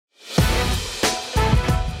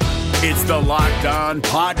It's the Locked On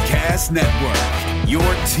Podcast Network, your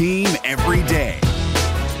team every day.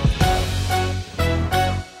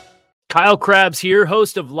 Kyle Krabs here,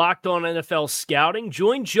 host of Locked On NFL Scouting.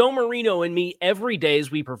 Join Joe Marino and me every day as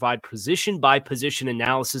we provide position-by-position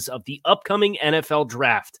analysis of the upcoming NFL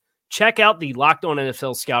Draft. Check out the Locked On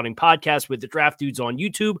NFL Scouting podcast with the Draft Dudes on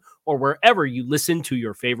YouTube or wherever you listen to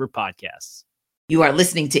your favorite podcasts. You are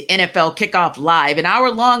listening to NFL Kickoff Live, an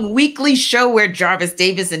hour-long weekly show where Jarvis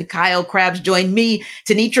Davis and Kyle Krabs join me,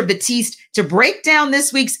 Tanitra Batiste, to break down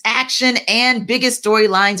this week's action and biggest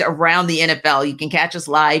storylines around the NFL. You can catch us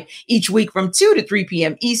live each week from 2 to 3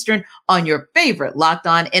 p.m. Eastern on your favorite Locked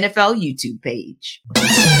On NFL YouTube page.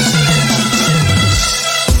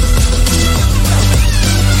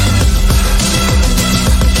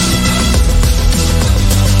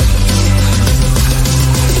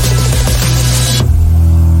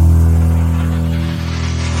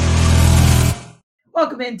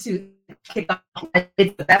 Welcome into Kickoff.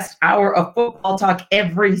 It's the best hour of football talk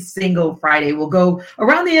every single Friday. We'll go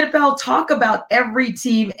around the NFL, talk about every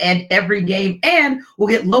team and every game, and we'll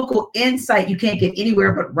get local insight you can't get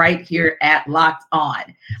anywhere but right here at Locked On.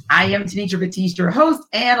 I am Tanitra Batiste, your host,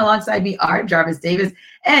 and alongside me are Jarvis Davis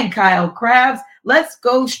and Kyle Krabs. Let's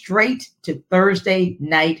go straight to Thursday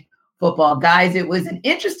night football. Guys, it was an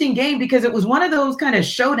interesting game because it was one of those kind of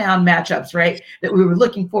showdown matchups, right, that we were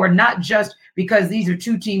looking for, not just because these are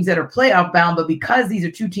two teams that are playoff bound, but because these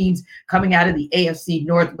are two teams coming out of the AFC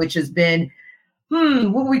North, which has been,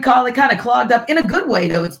 what we call it, kind of clogged up in a good way,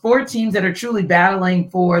 though. It's four teams that are truly battling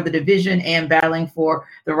for the division and battling for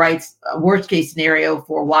the rights, worst case scenario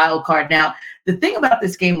for wild card. Now, the thing about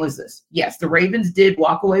this game was this. Yes, the Ravens did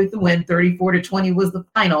walk away with the win. 34-20 was the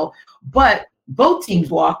final, but both teams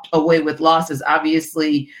walked away with losses.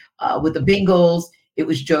 Obviously, with the Bengals, it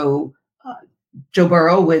was Joe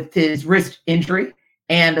Burrow with his wrist injury.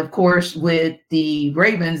 And of course, with the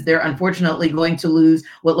Ravens, they're unfortunately going to lose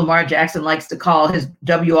what Lamar Jackson likes to call his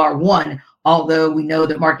WR1. Although we know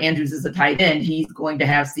that Mark Andrews is a tight end, he's going to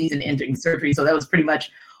have season-ending surgery. So that was pretty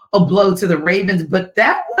much a blow to the Ravens. But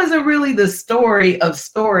that wasn't really the story of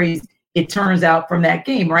stories, it turns out, from that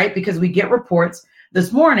game, right? Because we get reports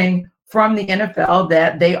this morning from the NFL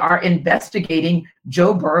that they are investigating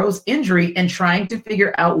Joe Burrow's injury and trying to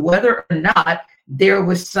figure out whether or not there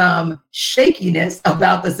was some shakiness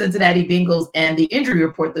about the Cincinnati Bengals and the injury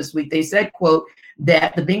report this week. They said, quote,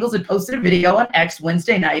 that the Bengals had posted a video on X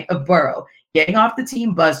Wednesday night of Burrow getting off the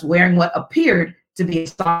team bus wearing what appeared to be a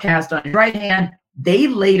soft cast on his right hand. They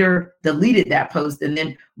later deleted that post, and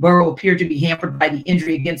then Burrow appeared to be hampered by the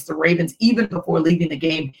injury against the Ravens even before leaving the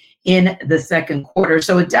game in the second quarter.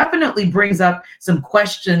 So it definitely brings up some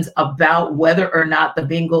questions about whether or not the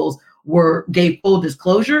Bengals gave full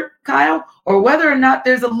disclosure, Kyle, or whether or not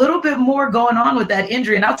there's a little bit more going on with that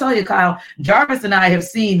injury. And I'll tell you, Kyle, Jarvis and I have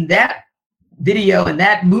seen that video and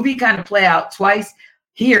that movie kind of play out twice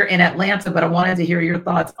here in Atlanta, but I wanted to hear your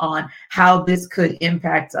thoughts on how this could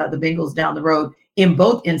impact the Bengals down the road in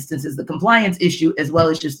both instances, the compliance issue, as well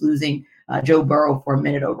as just losing Joe Burrow for a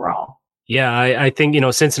minute overall. Yeah, I think,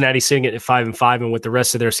 Cincinnati's sitting at 5-5 and what the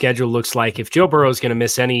rest of their schedule looks like. If Joe Burrow is going to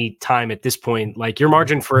miss any time at this point, like your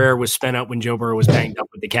margin for error was spent out when Joe Burrow was banged up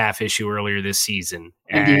with the calf issue earlier this season.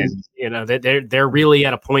 And, they're really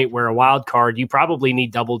at a point where a wild card, you probably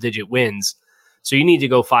need double-digit wins. So you need to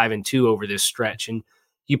go 5-2 over this stretch. And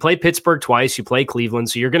you play Pittsburgh twice, you play Cleveland,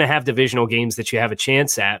 so you're going to have divisional games that you have a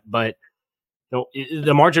chance at. But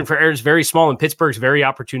the margin for error is very small, and Pittsburgh's very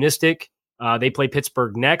opportunistic. They play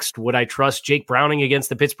Pittsburgh next. Would I trust Jake Browning against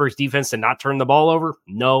the Pittsburgh defense to not turn the ball over?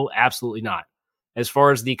 No, absolutely not. As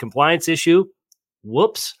far as the compliance issue,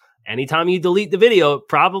 whoops. Anytime you delete the video, it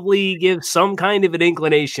probably gives some kind of an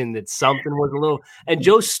inclination that something was a little. And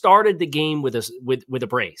Joe started the game with a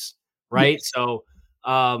brace, right? Yes. So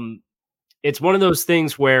it's one of those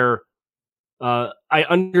things where I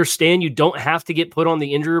understand you don't have to get put on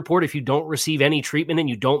the injury report if you don't receive any treatment and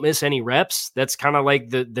you don't miss any reps. That's kind of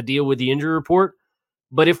like the deal with the injury report.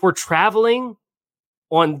 But if we're traveling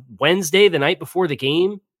on Wednesday, the night before the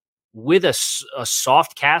game, with a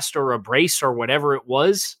soft cast or a brace or whatever it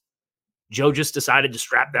was, Joe just decided to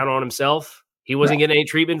strap that on himself. He wasn't getting any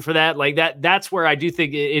treatment for that. Like that's where I do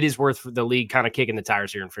think it is worth the league kind of kicking the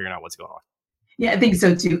tires here and figuring out what's going on. Yeah, I think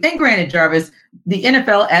so too. And granted, Jarvis, the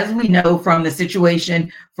NFL, as we know from the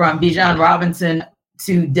situation from Bijan Robinson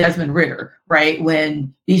to Desmond Ridder, right?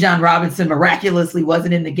 When Bijan Robinson miraculously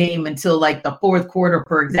wasn't in the game until like the fourth quarter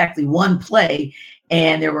for exactly one play.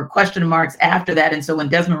 And there were question marks after that. And so when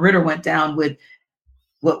Desmond Ridder went down with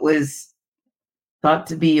what was thought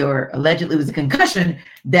to be or allegedly was a concussion,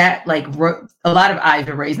 that like a lot of eyes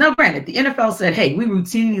are raised. Now, granted, the NFL said, hey, we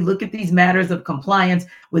routinely look at these matters of compliance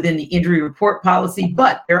within the injury report policy,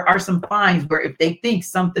 but there are some fines where if they think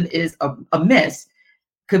something is amiss,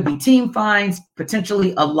 could be team fines,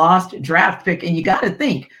 potentially a lost draft pick. And you got to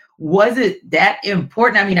think, was it that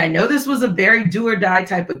important? I mean, I know this was a very do or die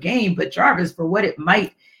type of game, but Jarvis, for what it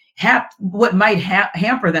might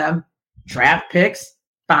hamper them, draft picks,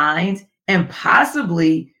 fines, and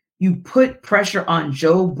possibly you put pressure on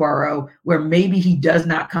Joe Burrow where maybe he does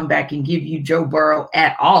not come back and give you Joe Burrow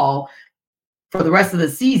at all for the rest of the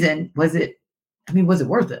season. Was it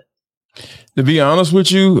worth it? To be honest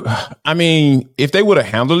with you, I mean, if they would have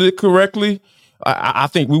handled it correctly, I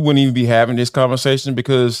think we wouldn't even be having this conversation,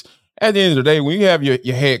 because at the end of the day, when you have your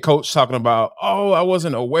head coach talking about, oh, I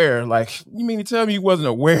wasn't aware, like, you mean to tell me you wasn't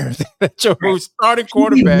aware that your starting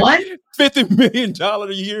quarterback, $50 million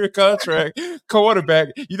a year contract quarterback,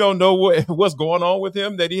 you don't know what's going on with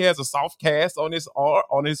him, that he has a soft cast on his arm,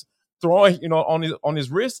 on his throwing, on his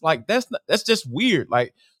wrist? Like, that's just weird.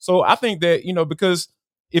 Like, so I think that, because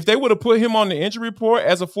if they would have put him on the injury report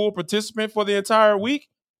as a full participant for the entire week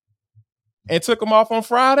and took him off on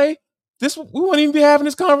Friday, we wouldn't even be having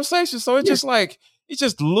this conversation. So it's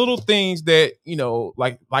just little things that,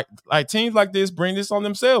 like teams like this bring this on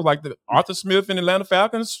themselves. Like the Arthur Smith and Atlanta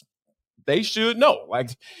Falcons, they should know.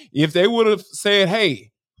 Like, if they would have said,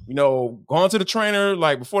 hey, going to the trainer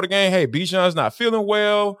like before the game, hey, Bijan's not feeling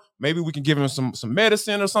well, maybe we can give him some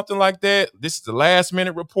medicine or something like that. This is the last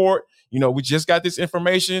minute report. We just got this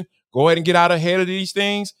information. Go ahead and get out ahead of these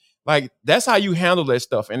things. Like, that's how you handle that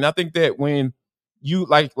stuff. And I think that when you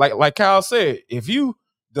like Kyle said, if you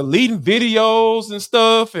deleting videos and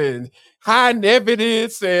stuff and hiding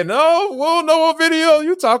evidence and, oh, we'll know what video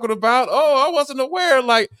you talking about. Oh, I wasn't aware.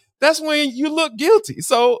 Like, that's when you look guilty.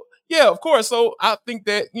 So yeah, of course. So I think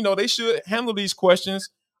that, they should handle these questions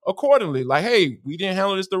accordingly. Like, hey, we didn't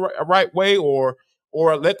handle this the right way, or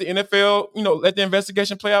let the NFL, let the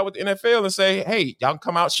investigation play out with the NFL and say, hey, y'all can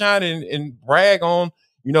come out shining and brag on,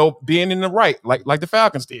 being in the right, like the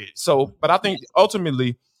Falcons did. So, but I think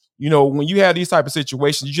ultimately, when you have these type of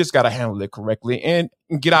situations, you just got to handle it correctly and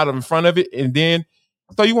get out in front of it. And then,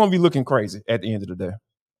 so you won't be looking crazy at the end of the day.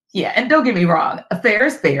 Yeah. And don't get me wrong. Fair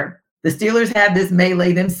is fair. The Steelers had this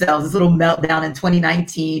melee themselves, this little meltdown in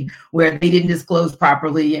 2019 where they didn't disclose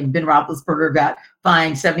properly, and Ben Roethlisberger got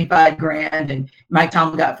fined $75,000 and Mike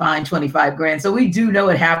Tomlin got fined $25,000. So we do know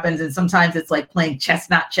it happens, and sometimes it's like playing chess,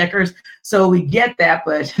 not checkers. So we get that,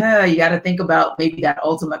 but you got to think about maybe that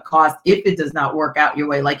ultimate cost if it does not work out your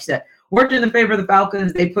way. Like you said, worked in the favor of the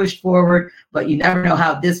Falcons. They pushed forward, but you never know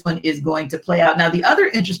how this one is going to play out. Now, the other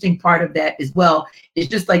interesting part of that as well is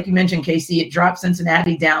just like you mentioned, KC, it dropped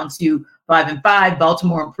Cincinnati down to 5-5.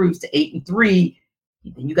 Baltimore improves to 8-3.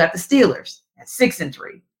 Then you got the Steelers at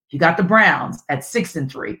 6-3. You got the Browns at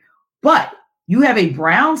 6-3. But you have a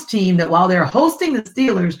Browns team that while they're hosting the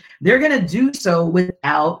Steelers, they're going to do so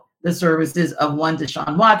without the services of one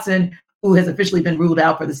Deshaun Watson, who has officially been ruled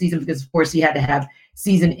out for the season because, of course, he had to have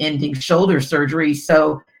season-ending shoulder surgery.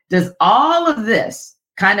 So does all of this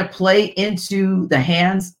kind of play into the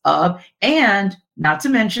hands of, and not to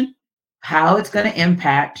mention how it's going to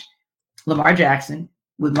impact Lamar Jackson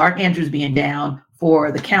with Mark Andrews being down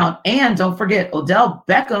for the count? And don't forget, Odell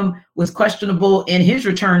Beckham was questionable in his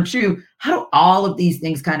return too. How do all of these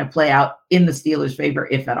things kind of play out in the Steelers' favor,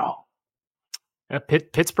 if at all?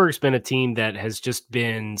 Pittsburgh's been a team that has just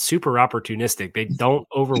been super opportunistic. They don't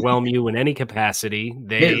overwhelm you in any capacity.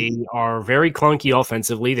 They are very clunky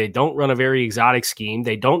offensively. They don't run a very exotic scheme.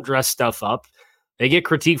 They don't dress stuff up. They get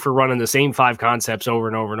critiqued for running the same 5 concepts over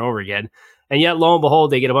and over and over again. And yet, lo and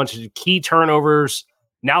behold, they get a bunch of key turnovers.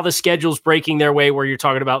 Now the schedule's breaking their way, where you're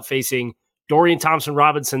talking about facing Dorian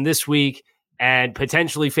Thompson-Robinson this week and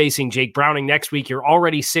potentially facing Jake Browning next week. You're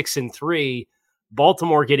already 6-3.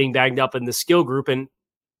 Baltimore getting banged up in the skill group. And,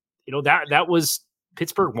 that was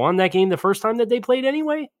Pittsburgh won that game the first time that they played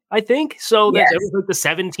anyway, I think. So that was like the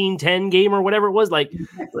 17-10 game or whatever it was. Like,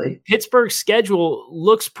 exactly. Pittsburgh's schedule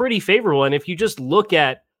looks pretty favorable. And if you just look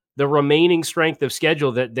at the remaining strength of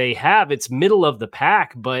schedule that they have, it's middle of the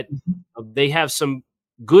pack, but they have some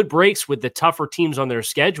good breaks with the tougher teams on their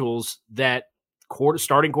schedules that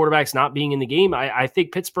starting quarterbacks not being in the game. I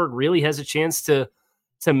think Pittsburgh really has a chance to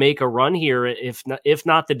make a run here, if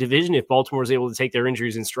not the division, if Baltimore is able to take their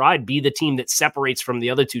injuries in stride, be the team that separates from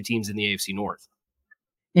the other 2 teams in the AFC North.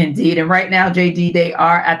 Indeed. And right now, JD, they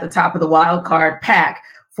are at the top of the wild card pack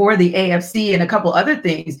for the AFC, and a couple other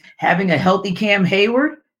things. Having a healthy Cam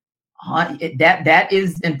Hayward That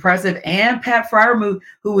is impressive. And Pat Freiermuth,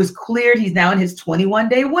 who was cleared, he's now in his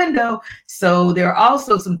 21-day window. So there are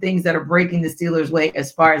also some things that are breaking the Steelers' way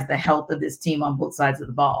as far as the health of this team on both sides of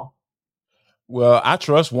the ball. Well, I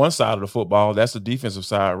trust one side of the football. That's the defensive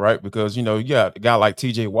side, right? Because, you got a guy like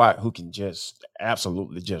TJ Watt who can just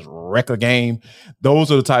absolutely just wreck a game.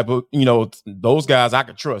 Those are the type of, those guys I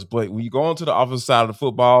can trust. But when you go on to the offensive side of the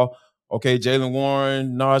football, okay, Jaylen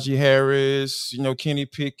Warren, Najee Harris, Kenny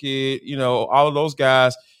Pickett, all of those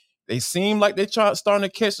guys, they seem like they're starting to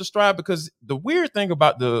catch the stride, because the weird thing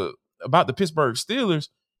about the Pittsburgh Steelers,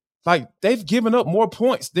 like, they've given up more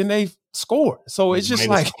points than they've scored. So it's just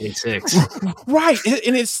like 26. Right.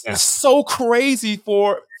 And it's so crazy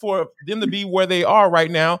for them to be where they are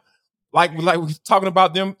right now. Like we're talking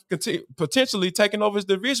about them potentially taking over his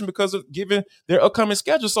division because of given their upcoming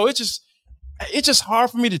schedule. So it's just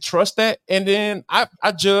hard for me to trust that. And then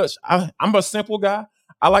I'm a simple guy.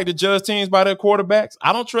 I like to judge teams by their quarterbacks.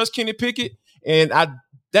 I don't trust Kenny Pickett, and I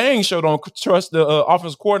dang sure don't trust the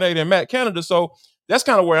offensive coordinator, Matt Canada. So that's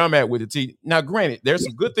kind of where I'm at with the team. Now, granted, there's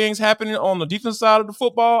some good things happening on the defense side of the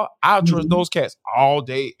football. I'll trust those cats all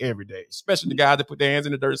day, every day, especially the guys that put their hands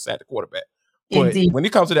in the dirt at the quarterback. But Indeed. when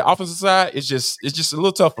it comes to the offensive side, it's just a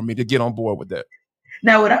little tough for me to get on board with that.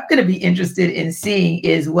 Now, what I'm going to be interested in seeing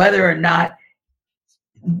is whether or not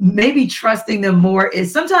maybe trusting them more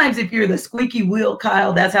is sometimes if you're the squeaky wheel,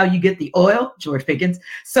 Kyle, that's how you get the oil, George Pickens.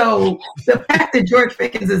 So the fact that George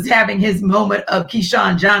Pickens is having his moment of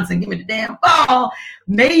Keyshawn Johnson, give me the damn ball,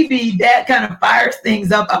 maybe that kind of fires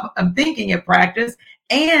things up. I'm thinking at practice.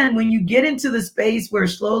 And when you get into the space where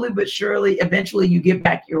slowly but surely, eventually you get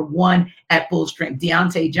back your one at full strength,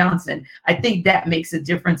 Deontay Johnson, I think that makes a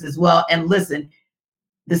difference as well. And listen,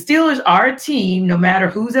 the Steelers are a team, no matter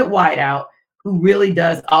who's at wideout, who really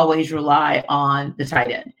does always rely on the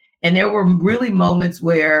tight end. And there were really moments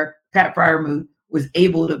where Pat Freiermuth was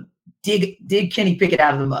able to dig Kenny Pickett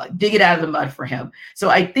out of the mud, dig it out of the mud for him.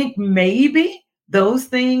 So I think maybe those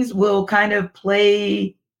things will kind of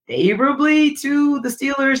play favorably to the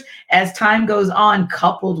Steelers as time goes on,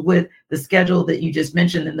 coupled with the schedule that you just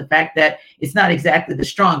mentioned and the fact that it's not exactly the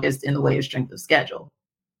strongest in the way of strength of schedule.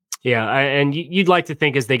 Yeah, and you'd like to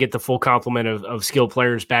think as they get the full complement of skilled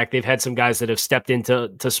players back, they've had some guys that have stepped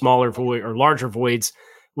into smaller void or larger voids,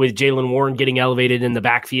 with Jaylen Warren getting elevated in the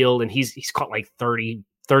backfield, and he's caught like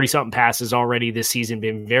 30-something passes already this season,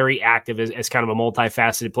 been very active as kind of a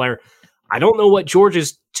multifaceted player. I don't know what George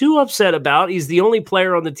is too upset about. He's the only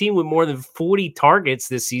player on the team with more than 40 targets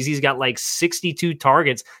this season. He's got like 62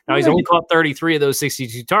 targets. Now, he's only caught 33 of those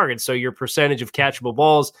 62 targets, so your percentage of catchable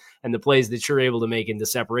balls and the plays that you're able to make and the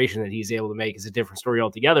separation that he's able to make is a different story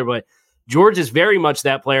altogether. But George is very much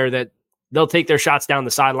that player that they'll take their shots down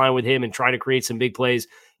the sideline with him and try to create some big plays.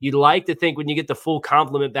 You'd like to think when you get the full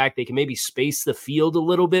complement back, they can maybe space the field a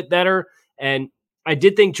little bit better. And I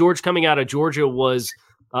did think George coming out of Georgia was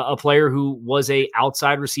a player who was a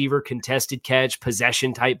outside receiver, contested catch,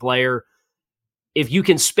 possession type player. If you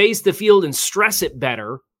can space the field and stress it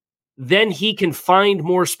better, then he can find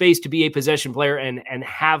more space to be a possession player and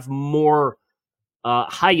have more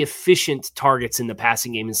high efficient targets in the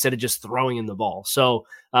passing game instead of just throwing in the ball. So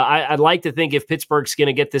I'd like to think if Pittsburgh's going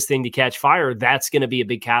to get this thing to catch fire, that's going to be a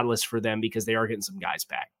big catalyst for them because they are getting some guys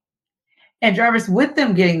back. And Jarvis, with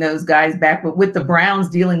them getting those guys back, but with the Browns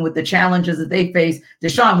dealing with the challenges that they face,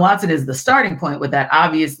 Deshaun Watson is the starting point with that,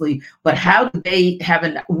 obviously. But how do they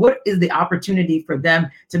what is the opportunity for them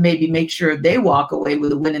to maybe make sure they walk away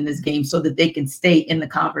with a win in this game so that they can stay in the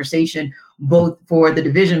conversation, both for the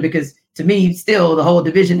division, because to me, still the whole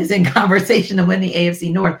division is in conversation to win the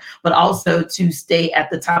AFC North, but also to stay at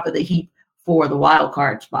the top of the heap for the wild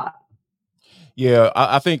card spot? Yeah,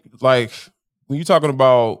 I think like when you're talking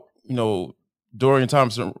about, Dorian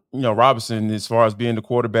Thompson, Robinson, as far as being the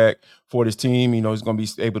quarterback for this team, he's going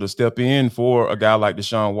to be able to step in for a guy like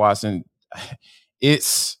Deshaun Watson.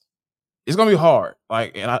 It's going to be hard.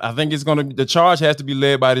 And I think the charge has to be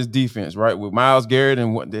led by this defense, right? With Myles Garrett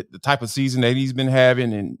and what the type of season that he's been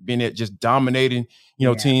having and been at just dominating,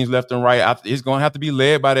 teams left and right. It's going to have to be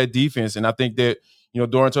led by that defense. And I think that,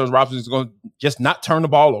 Dorian Thompson is going to just not turn the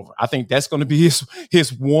ball over. I think that's going to be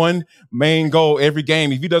his one main goal every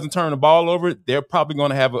game. If he doesn't turn the ball over, they're probably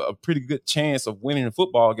going to have a pretty good chance of winning a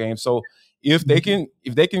football game. So if they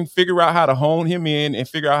can figure out how to hone him in and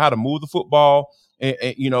figure out how to move the football, and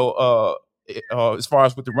as far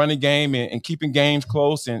as with the running game and keeping games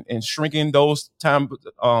close and shrinking those time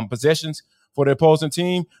possessions for the opposing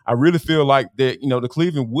team, I really feel like that, the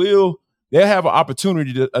Cleveland they'll have an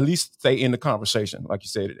opportunity to at least stay in the conversation, like you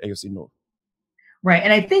said, at AFC North. Right.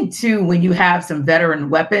 And I think, too, when you have some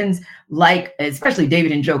veteran weapons, like especially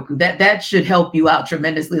David Njoku, that should help you out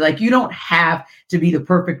tremendously. Like, you don't have to be the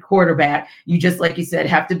perfect quarterback. You just, like you said,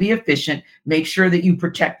 have to be efficient, make sure that you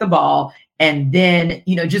protect the ball, and then,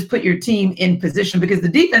 just put your team in position, because the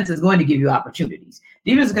defense is going to give you opportunities.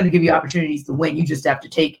 Defense is going to give you opportunities to win. You just have to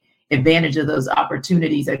take advantage of those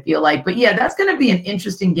opportunities, I feel like. But yeah, that's going to be an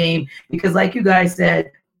interesting game because, like you guys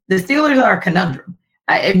said, the Steelers are a conundrum.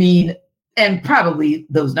 I mean, and probably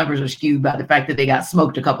those numbers are skewed by the fact that they got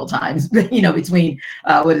smoked a couple times, between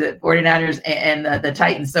 49ers and the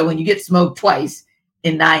Titans. So when you get smoked twice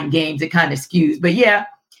in 9 games, it kind of skews. But yeah,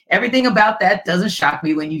 everything about that doesn't shock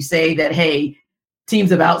me when you say that, hey,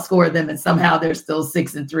 teams have outscored them and somehow they're still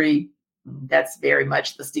 6-3. That's very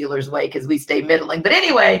much the Steelers' way because we stay middling. But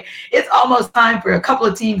anyway, it's almost time for a couple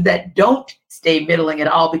of teams that don't stay middling at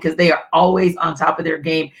all because they are always on top of their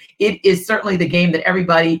game. It is certainly the game that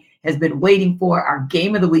everybody has been waiting for, our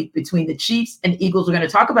game of the week between the Chiefs and Eagles. We're going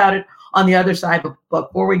to talk about it on the other side. But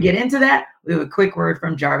before we get into that, we have a quick word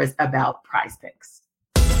from Jarvis about Prize Picks.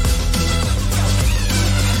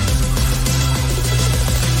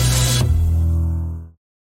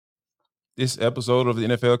 This episode of the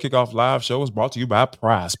NFL Kickoff Live Show is brought to you by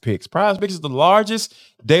Prize Picks. Prize Picks is the largest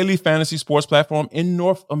daily fantasy sports platform in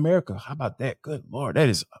North America. How about that? Good Lord, that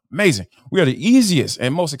is amazing. We are the easiest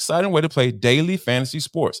and most exciting way to play daily fantasy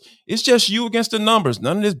sports. It's just you against the numbers.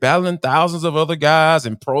 None of this battling thousands of other guys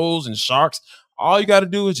and pros and sharks. All you got to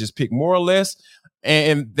do is just pick more or less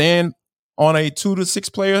and then on a 2 to 6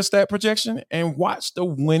 player stat projection and watch the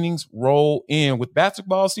winnings roll in. With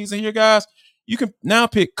basketball season here, guys, you can now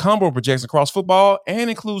pick combo projections across football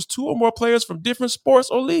and includes 2 or more players from different sports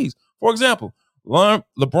or leagues. For example,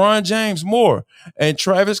 LeBron James more and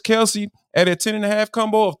Travis Kelce at a 10.5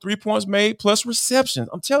 combo of 3 points made plus receptions.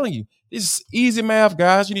 I'm telling you, this is easy math,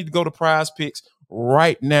 guys. You need to go to Prize Picks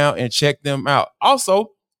right now and check them out.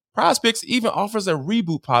 Also, Prize Picks even offers a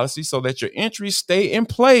reboot policy so that your entries stay in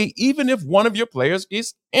play even if one of your players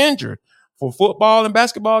is injured. For football and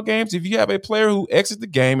basketball games, if you have a player who exits the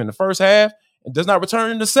game in the first half and does not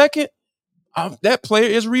return in the second, that player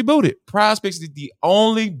is rebooted. Prize Picks is the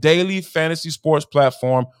only daily fantasy sports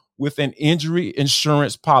platform with an injury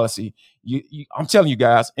insurance policy. I'm telling you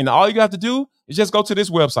guys, and all you got to do is just go to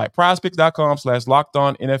this website,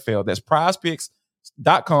 prizepicks.com/lockedonnfl. That's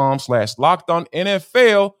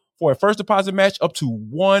prizepicks.com/lockedonnfl for a first deposit match up to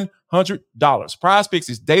 $100. Prize Picks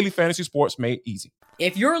is daily fantasy sports made easy.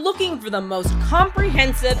 If you're looking for the most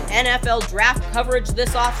comprehensive NFL draft coverage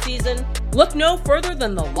this offseason, look no further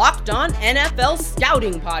than the Locked On NFL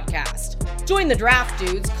Scouting Podcast. Join the draft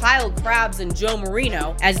dudes, Kyle Krabs and Joe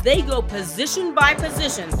Marino, as they go position by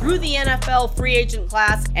position through the NFL free agent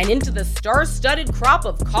class and into the star-studded crop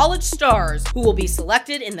of college stars who will be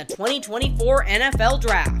selected in the 2024 NFL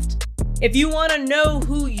Draft. If you want to know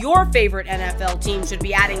who your favorite NFL team should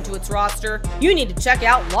be adding to its roster, you need to check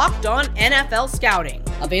out Locked On NFL Scouting,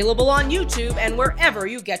 available on YouTube and wherever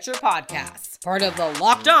you get your podcasts. Part of the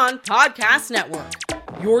Locked On Podcast Network,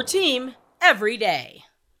 your team every day.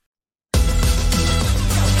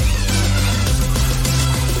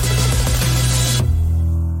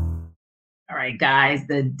 All right, guys,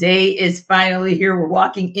 the day is finally here. We're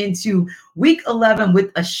walking into week 11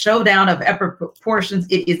 with a showdown of epic proportions.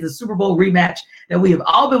 It is the Super Bowl rematch that we have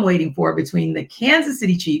all been waiting for between the Kansas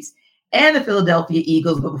City Chiefs and the Philadelphia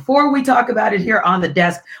Eagles. But before we talk about it here on the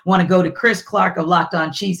desk, I want to go to Chris Clark of Locked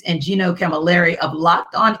On Chiefs and Gino Camilleri of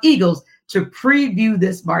Locked On Eagles to preview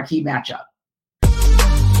this marquee matchup.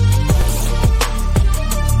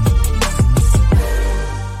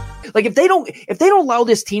 Like if they don't allow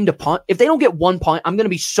this team to punt, if they don't get one punt, I'm going to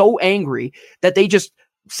be so angry that they just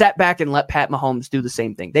sat back and let Pat Mahomes do the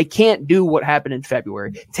same thing. They can't do what happened in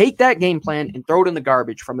February. Take that game plan and throw it in the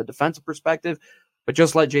garbage from a defensive perspective, but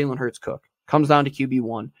just let Jalen Hurts cook. Comes down to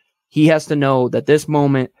QB1. He has to know that this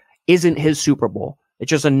moment isn't his Super Bowl. It's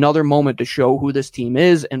just another moment to show who this team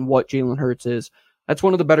is and what Jalen Hurts is. That's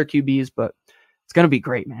one of the better QBs, but it's going to be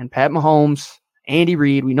great, man. Pat Mahomes, Andy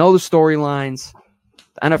Reid, we know the storylines.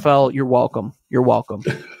 The NFL, you're welcome. You're welcome.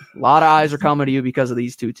 A lot of eyes are coming to you because of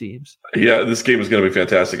these two teams. Yeah, this game is going to be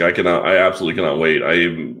fantastic. I absolutely cannot wait.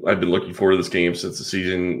 I've been looking forward to this game since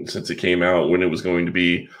it came out, when it was going to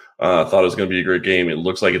be. Thought it was going to be a great game. It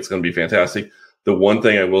looks like it's going to be fantastic. The one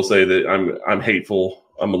thing I will say that I'm hateful.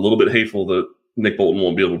 I'm a little bit hateful that Nick Bolton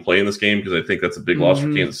won't be able to play in this game because I think that's a big loss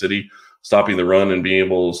for Kansas City, stopping the run and being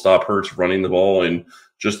able to stop Hurts running the ball and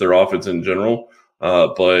just their offense in general.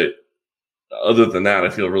 But other than that, I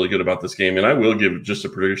feel really good about this game. And I will give just a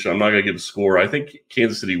prediction. I'm not going to give a score. I think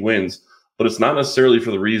Kansas City wins, but it's not necessarily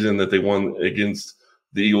for the reason that they won against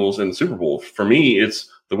the Eagles in the Super Bowl. For me, it's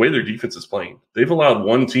the way their defense is playing. They've allowed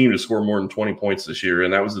one team to score more than 20 points this year,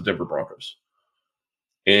 and that was the Denver Broncos.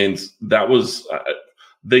 And that was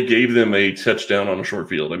they gave them a touchdown on a short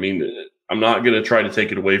field. I mean, I'm not going to try to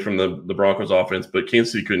take it away from the Broncos offense, but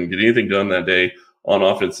Kansas City couldn't get anything done that day on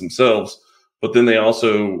offense themselves. But then they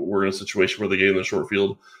also were in a situation where they gave them the short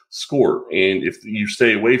field score. And if you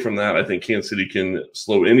stay away from that, I think Kansas City can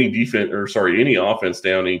slow any offense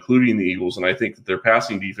down, including the Eagles. And I think that their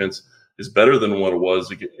passing defense is better than what it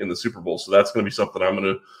was in the Super Bowl. So that's going to be something I'm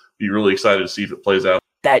going to be really excited to see if it plays out.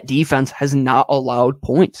 That defense has not allowed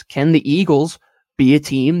points. Can the Eagles be a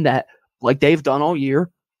team that, like they've done all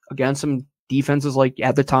year, against some defenses like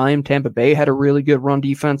at the time, Tampa Bay had a really good run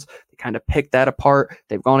defense. They kind of picked that apart.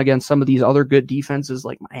 They've gone against some of these other good defenses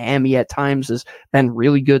like Miami at times has been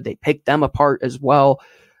really good. They picked them apart as well.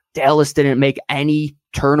 Dallas didn't make any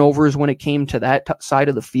turnovers when it came to that side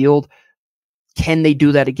of the field. Can they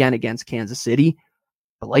do that again against Kansas City?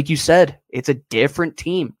 But like you said, it's a different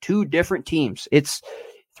team, two different teams. It's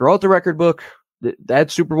throughout the record book,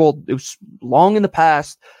 that Super Bowl, it was long in the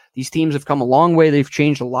past. These teams have come a long way. They've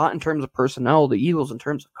changed a lot in terms of personnel. The Eagles, in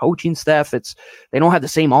terms of coaching staff, they don't have the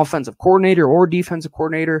same offensive coordinator or defensive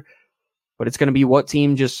coordinator, but it's going to be what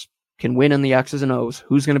team just can win in the X's and O's.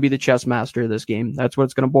 Who's going to be the chess master of this game? That's what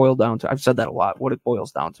it's going to boil down to. I've said that a lot. What it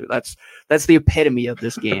boils down to. That's the epitome of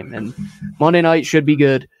this game. And Monday night should be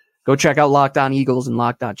good. Go check out Locked On Eagles and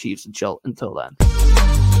Locked On Chiefs until then.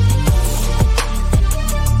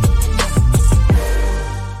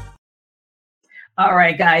 All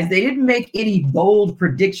right, guys, they didn't make any bold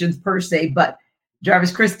predictions per se, but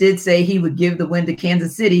Jarvis Chris did say he would give the win to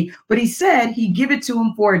Kansas City, but he said he'd give it to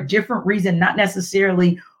him for a different reason, not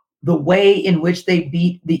necessarily the way in which they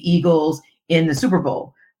beat the Eagles in the Super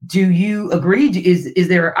Bowl. Do you agree? Is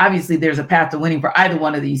there, obviously there's a path to winning for either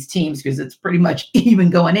one of these teams because it's pretty much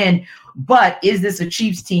even going in, but is this a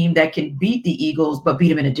Chiefs team that can beat the Eagles but beat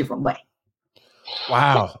them in a different way?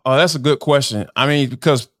 Wow. Oh, that's a good question. I mean,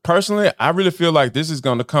 because personally, I really feel like this is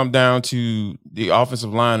going to come down to the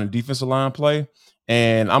offensive line and defensive line play.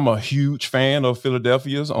 And I'm a huge fan of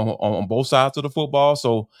Philadelphia's on both sides of the football.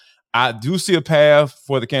 So I do see a path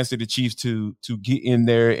for the Kansas City Chiefs to get in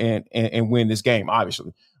there and win this game,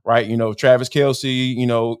 obviously. Right. You know, Travis Kelce, you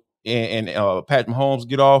know, and Patrick Mahomes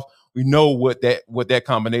get off. We know what that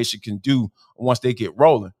combination can do once they get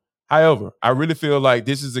rolling. However, I really feel like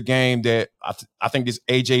this is a game that I think this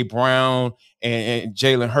A.J. Brown and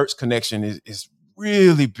Jalen Hurts connection is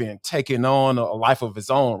really been taking on a life of its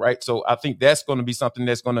own, right? So I think that's going to be something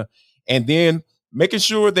that's going to – and then making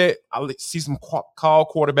sure that I see some call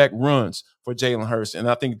quarterback runs for Jalen Hurts. And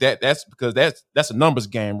I think that's because that's a numbers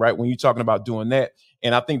game, right, when you're talking about doing that.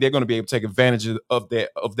 And I think they're going to be able to take advantage of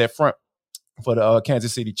that front for the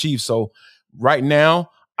Kansas City Chiefs. So right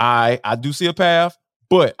now, I do see a path.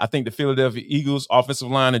 But I think the Philadelphia Eagles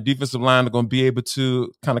offensive line and defensive line are going to be able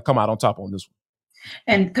to kind of come out on top on this one.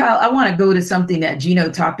 And Kyle, I want to go to something that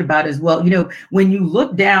Gino talked about as well. You know, when you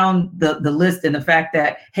look down the list and the fact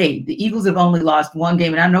that, hey, the Eagles have only lost one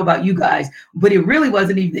game, and I don't know about you guys, but it really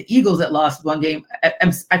wasn't even the Eagles that lost one game.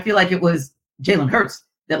 I feel like it was Jalen Hurts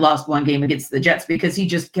that lost one game against the Jets because he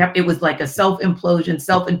just it was like a self-implosion,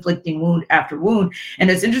 self-inflicting wound after wound.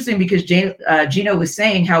 And it's interesting because Gino was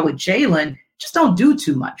saying how with Jalen, just don't do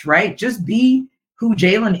too much, right? Just be who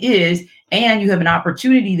Jalen is. And you have an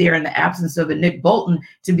opportunity there in the absence of a Nick Bolton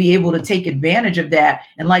to be able to take advantage of that.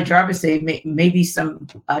 And like Jarvis said, maybe some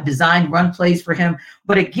design run plays for him.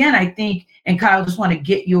 But again, I think, and Kyle, just want to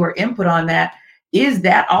get your input on that. Is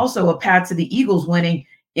that also a path to the Eagles winning?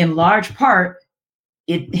 In large part,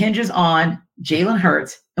 it hinges on Jalen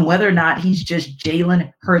Hurts and whether or not he's just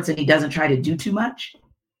Jalen Hurts and he doesn't try to do too much.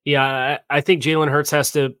 Yeah, I think Jalen Hurts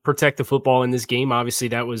has to protect the football in this game. Obviously,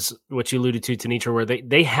 that was what you alluded to, Tanitra, where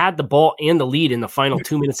they had the ball and the lead in the final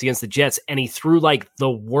 2 minutes against the Jets, and he threw like the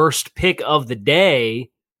worst pick of the day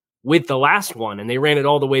with the last one, and they ran it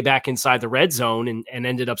all the way back inside the red zone and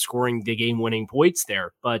ended up scoring the game-winning points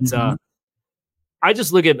there. But I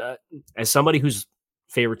just look at, as somebody whose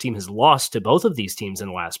favorite team has lost to both of these teams in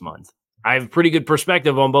the last month, I have a pretty good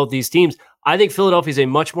perspective on both these teams. I think Philadelphia is a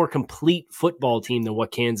much more complete football team than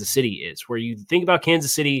what Kansas City is. Where you think about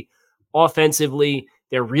Kansas City offensively,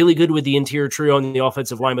 they're really good with the interior trio on the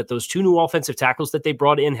offensive line, but those two new offensive tackles that they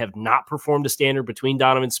brought in have not performed to standard between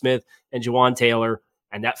Donovan Smith and Jawan Taylor.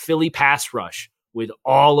 And that Philly pass rush with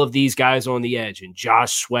all of these guys on the edge and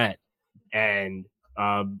Josh Sweat. And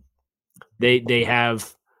they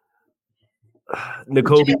have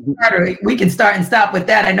N'Kobe. We can start and stop with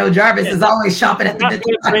that. I know Jarvis is always chomping at the bit.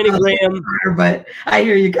 Graham, but I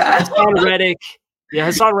hear you guys. Tom Reddick. Yeah,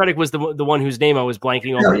 Hassan Reddick was the one whose name I was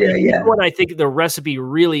blanking on. Oh, yeah. One I think the recipe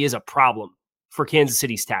really is a problem for Kansas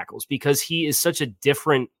City's tackles because he is such a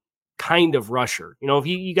different kind of rusher. If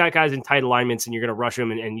you got guys in tight alignments and you're going to rush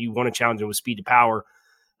them and you want to challenge them with speed to power,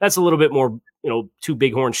 that's a little bit more, two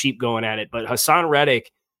bighorn sheep going at it. But Hassan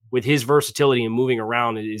Reddick, with his versatility and moving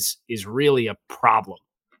around, is really a problem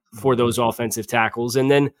for those offensive tackles. And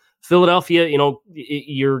then Philadelphia,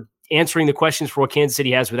 you're answering the questions for what Kansas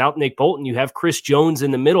City has without Nick Bolton. You have Chris Jones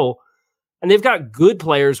in the middle, and they've got good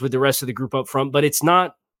players with the rest of the group up front, but it's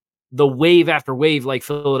not the wave after wave like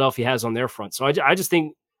Philadelphia has on their front. So I just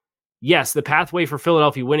think, yes, the pathway for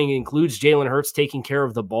Philadelphia winning includes Jalen Hurts taking care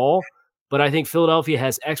of the ball, but I think Philadelphia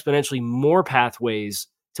has exponentially more pathways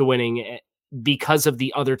to winning because of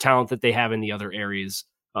the other talent that they have in the other areas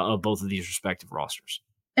of both of these respective rosters.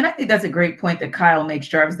 And I think that's a great point that Kyle makes,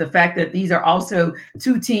 Jarvis, the fact that these are also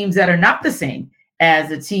two teams that are not the same as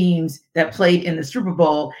the teams that played in the Super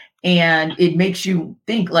Bowl. And it makes you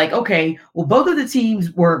think like, okay, well, both of the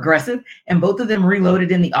teams were aggressive and both of them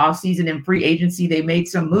reloaded in the offseason and free agency. They made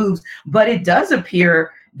some moves, but it does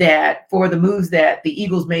appear that for the moves that the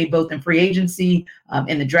Eagles made both in free agency,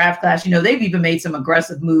 in the draft class, they've even made some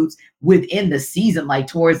aggressive moves within the season, like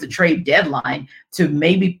towards the trade deadline, to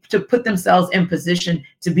put themselves in position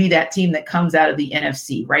to be that team that comes out of the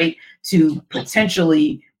NFC, right? To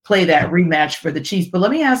potentially play that rematch for the Chiefs. But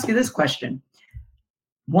let me ask you this question.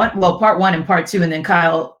 Part one and part two, and then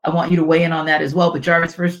Kyle, I want you to weigh in on that as well. But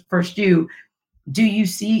Jarvis, first do you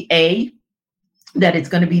see that it's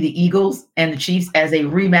going to be the Eagles and the Chiefs as a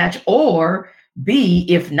rematch, or B,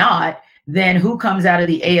 if not, then who comes out of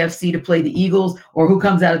the AFC to play the Eagles, or who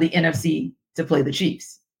comes out of the NFC to play the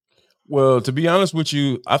Chiefs? Well, to be honest with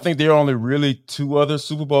you, I think there are only really two other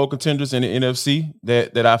Super Bowl contenders in the NFC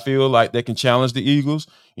that I feel like they can challenge the Eagles.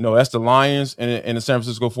 That's the Lions and the San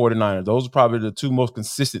Francisco 49ers. Those are probably the two most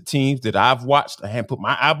consistent teams that I've watched and put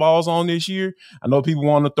my eyeballs on this year. I know people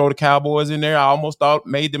want to throw the Cowboys in there. I almost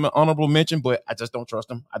made them an honorable mention, but I just don't trust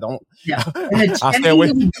them. I don't. Yeah. I stay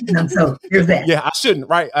away. So here's that. Yeah, I shouldn't,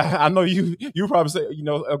 right? I know you probably say,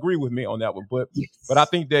 agree with me on that one. But yes. But I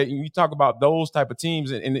think that when you talk about those type of teams,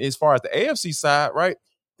 and as far as the AFC side, right,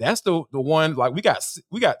 that's the one. Like we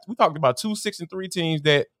talked about 2 6-3 teams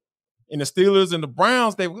that in the Steelers and the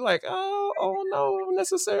Browns, they were like, oh no,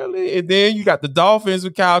 necessarily. And then you got the Dolphins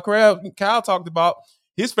with Kyle Crabb. Kyle talked about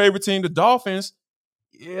his favorite team, the Dolphins.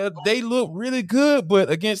 Yeah, they look really good, but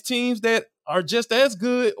against teams that are just as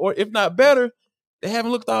good, or if not better, they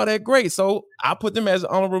haven't looked all that great. So I put them as an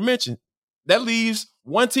honorable mention. That leaves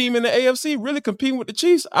one team in the AFC really competing with the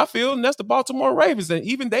Chiefs, I feel, and that's the Baltimore Ravens. And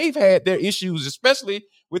even they've had their issues, especially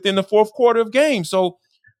within the fourth quarter of games. So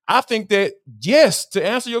I think that, yes, to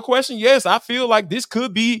answer your question, yes, I feel like this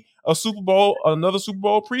could be another Super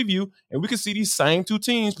Bowl preview, and we can see these same two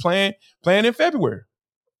teams playing in February.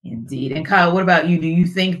 Indeed. And Kyle, what about you? Do you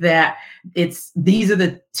think that these are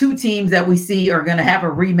the two teams that we see are going to have a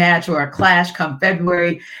rematch or a clash come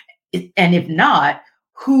February? And if not,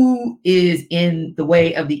 who is in the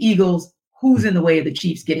way of the Eagles? Who's in the way of the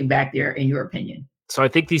Chiefs getting back there, in your opinion? So I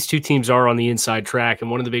think these two teams are on the inside track. And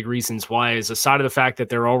one of the big reasons why is, aside of the fact that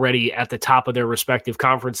they're already at the top of their respective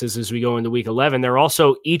conferences as we go into week 11, they're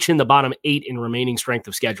also each in the bottom 8 in remaining strength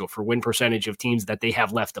of schedule for win percentage of teams that they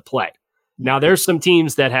have left to play. Now, there's some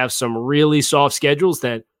teams that have some really soft schedules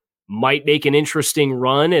that might make an interesting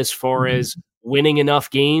run as far as winning enough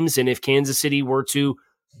games. And if Kansas City were to,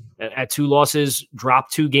 at 2 losses, drop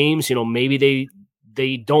 2 games, maybe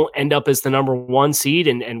they don't end up as the number 1 seed.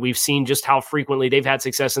 And we've seen just how frequently they've had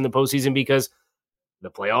success in the postseason because the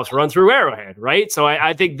playoffs run through Arrowhead, right? So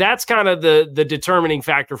I think that's kind of the determining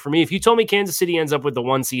factor for me. If you told me Kansas City ends up with the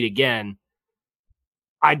 1 seed again,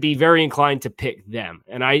 I'd be very inclined to pick them.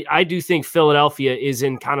 And I do think Philadelphia is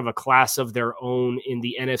in kind of a class of their own in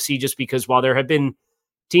the NFC, just because while there have been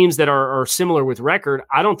teams that are similar with record,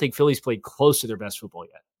 I don't think Philly's played close to their best football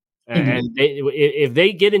yet. And if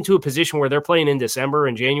they get into a position where they're playing in December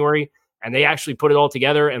and January and they actually put it all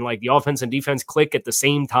together and like the offense and defense click at the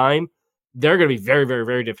same time, they're going to be very, very,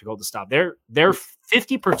 very difficult to stop. They're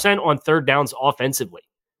 50% on third downs offensively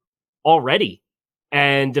already.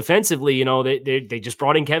 And defensively, they just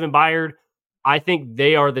brought in Kevin Byard. I think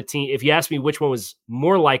they are the team. If you ask me which one was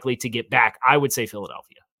more likely to get back, I would say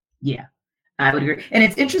Philadelphia. Yeah. I would agree. And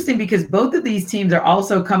it's interesting because both of these teams are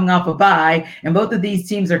also coming off a bye, and both of these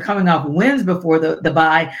teams are coming off wins before the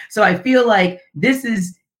bye. So I feel like this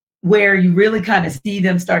is where you really kind of see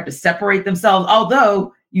them start to separate themselves.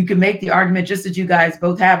 Although you can make the argument just as you guys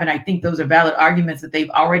both have, and I think those are valid arguments that they've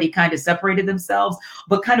already kind of separated themselves.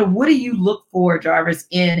 But kind of what do you look for, Jarvis,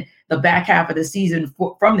 in the back half of the season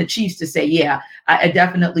from the Chiefs to say, yeah, I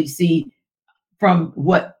definitely see from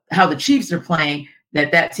how the Chiefs are playing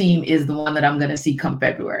that team is the one that I'm going to see come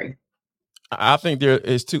February? I think there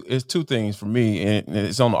is two things for me, and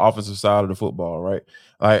it's on the offensive side of the football, right?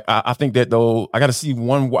 Like I think that though I got to see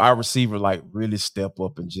one wide receiver like really step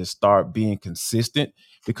up and just start being consistent,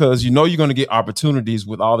 because you're going to get opportunities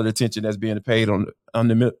with all the attention that's being paid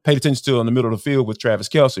paid attention to on the middle of the field with Travis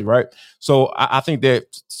Kelce, right? So I think that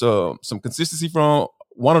some consistency from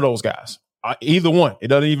one of those guys, either one, it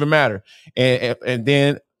doesn't even matter, and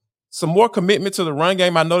then some more commitment to the run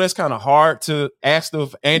game. I know that's kind of hard to ask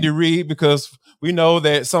of Andy Reid, because we know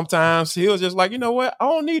that sometimes he'll just like, you know what? I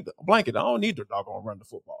don't need a blanket. I don't need the doggone run the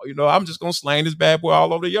football. I'm just going to slang this bad boy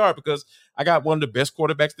all over the yard because I got one of the best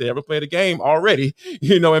quarterbacks to ever play the game already,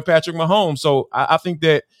 in Patrick Mahomes. So I think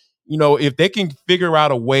that, if they can figure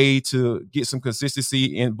out a way to get some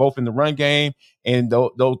consistency in both in the run game and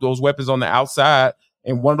those weapons on the outside,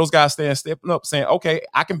 and one of those guys stepping up saying, okay,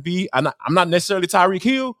 I'm not necessarily Tyreek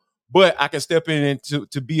Hill, but I can step in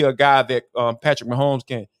to be a guy that Patrick Mahomes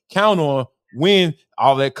can count on when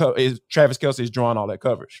all that Travis Kelce is drawing all that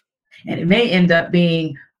coverage. And it may end up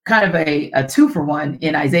being kind of a 2-for-1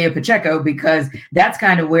 in Isaiah Pacheco, because that's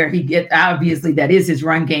kind of where he gets, obviously that is his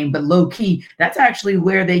run game, but low key, that's actually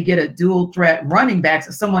where they get a dual threat running back, so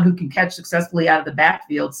someone who can catch successfully out of the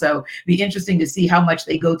backfield. So be interesting to see how much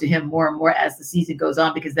they go to him more and more as the season goes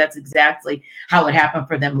on, because that's exactly how it happened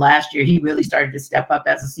for them last year. He really started to step up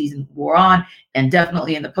as the season wore on, and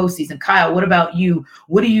definitely in the postseason. Kyle, what about you?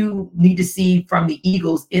 What do you need to see from the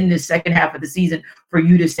Eagles in this second half of the season for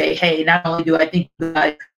you to say, hey, not only do I think the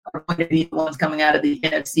guys are going to be the ones coming out of the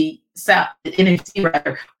NFC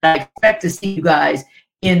rather, but I expect to see you guys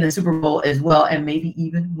in the Super Bowl as well, and maybe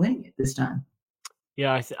even winning it this time?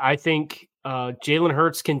 Yeah, I think Jalen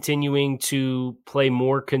Hurts continuing to play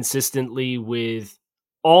more consistently with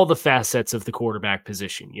all the facets of the quarterback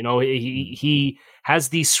position. He has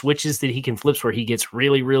these switches that he can flip where he gets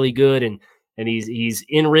really, really good and he's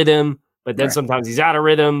in rhythm, but then sometimes he's out of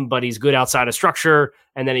rhythm, but he's good outside of structure,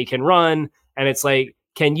 and then he can run. And it's like,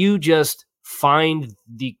 can you just find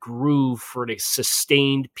the groove for a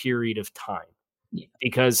sustained period of time? Yeah.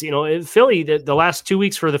 Because, in Philly, the last 2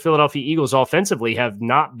 weeks for the Philadelphia Eagles offensively have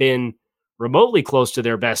not been remotely close to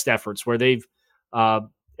their best efforts, where they've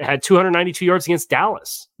had 292 yards against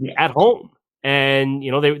Dallas at home. And,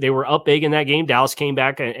 they were up big in that game. Dallas came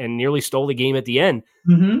back and nearly stole the game at the end.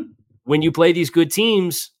 Mm-hmm. When you play these good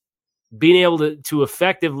teams, being able to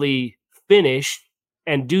effectively finish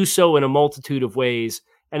and do so in a multitude of ways.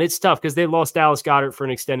 And it's tough because they lost Dallas Goedert for an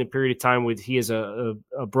extended period of time he has a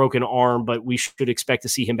broken arm, but we should expect to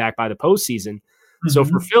see him back by the postseason. Mm-hmm. So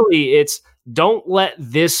for Philly, it's don't let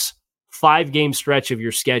this 5-game stretch of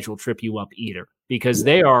your schedule trip you up either, because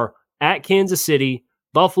they are at Kansas City,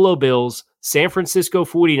 Buffalo Bills, San Francisco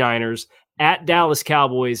 49ers, at Dallas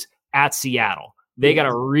Cowboys, at Seattle. They got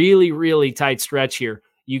a really, really tight stretch here.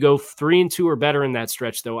 You go 3-2 or better in that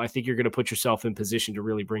stretch, though, I think you're going to put yourself in position to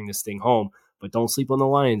really bring this thing home. But don't sleep on the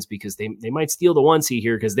Lions, because they might steal the 1 seed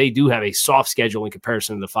here, because they do have a soft schedule in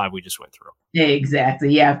comparison to the 5 we just went through. Yeah,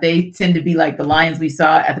 exactly. Yeah, if they tend to be like the Lions we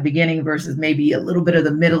saw at the beginning versus maybe a little bit of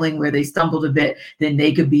the middling where they stumbled a bit, then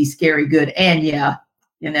they could be scary good. And yeah,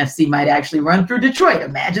 NFC might actually run through Detroit.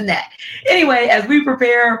 Imagine that. Anyway, as we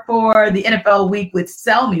prepare for the NFL week with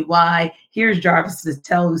Sell Me Why, here's Jarvis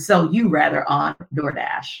to sell you rather on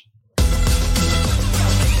DoorDash.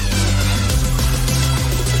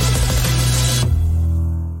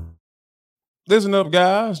 Listen up,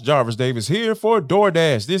 guys. Jarvis Davis here for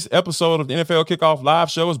DoorDash. This episode of the NFL Kickoff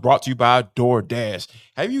Live Show is brought to you by DoorDash.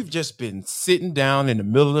 Have you just been sitting down in the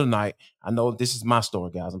middle of the night? I know this is my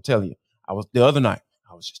story, guys. I'm telling you. The other night,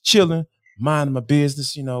 I was just chilling, minding my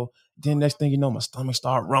business, Then next thing you know, my stomach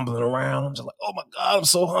started rumbling around. I'm just like, oh my God, I'm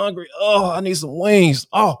so hungry. Oh, I need some wings.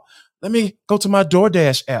 Oh, let me go to my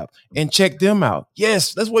DoorDash app and check them out.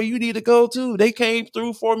 Yes, that's where you need to go to. They came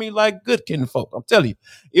through for me like good kinfolk. I'm telling you,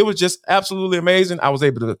 it was just absolutely amazing. I was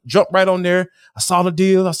able to jump right on there. I saw the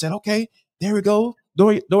deal. I said, okay, there we go.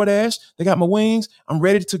 DoorDash, they got my wings. I'm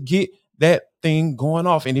ready to get that thing going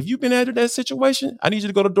off. And if you've been into that situation, I need you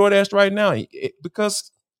to go to DoorDash right now,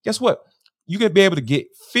 because guess what? You can be able to get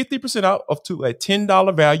 50% out up to a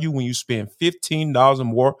 $10 value when you spend $15 or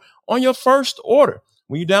more on your first order.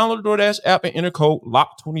 When you download the DoorDash app and enter code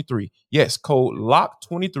LOCK23. Yes, code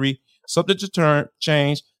LOCK23. Subject to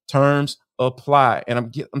change, terms apply. And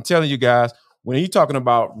I'm telling you guys, when you're talking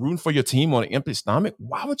about rooting for your team on an empty stomach,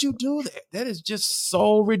 why would you do that? That is just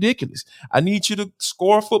so ridiculous. I need you to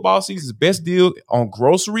score football season's best deal on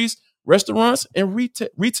groceries, restaurants, and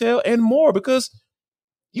retail and more, because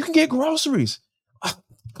you can get groceries.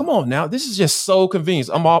 Come on now. This is just so convenient.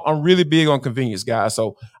 I'm really big on convenience, guys.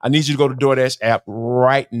 So I need you to go to DoorDash app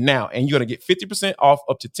right now, and you're going to get 50% off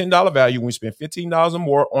up to $10 value when you spend $15 or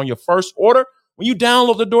more on your first order when you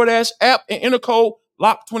download the DoorDash app and enter code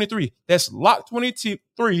LOCK23. That's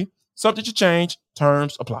LOCK23. Subject to change.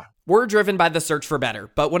 Terms apply. We're driven by the search for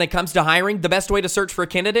better, but when it comes to hiring, the best way to search for a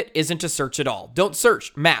candidate isn't to search at all. Don't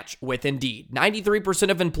search, match with Indeed.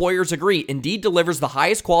 93% of employers agree Indeed delivers the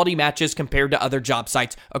highest quality matches compared to other job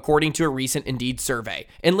sites, according to a recent Indeed survey.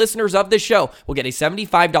 And listeners of this show will get a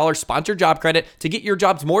 $75 sponsored job credit to get your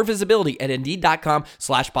jobs more visibility at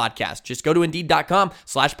Indeed.com/podcast. Just go to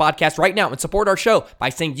Indeed.com/podcast right now and support our show by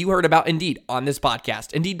saying you heard about Indeed on this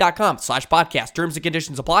podcast. Indeed.com/podcast. Terms and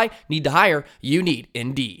conditions apply. Need to hire? You need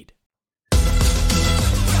Indeed.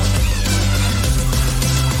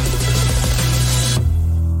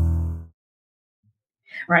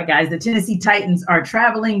 All right, guys, the Tennessee Titans are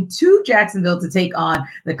traveling to Jacksonville to take on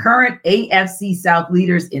the current AFC South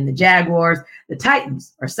leaders in the Jaguars. The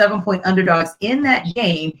Titans are 7-point underdogs in that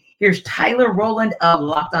game. Here's Tyler Rowland of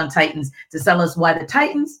Locked On Titans to tell us why the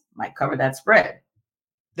Titans might cover that spread.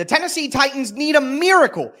 The Tennessee Titans need a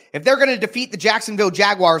miracle if they're going to defeat the Jacksonville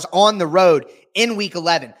Jaguars on the road in Week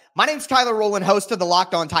 11. My name's Tyler Rowland, host of the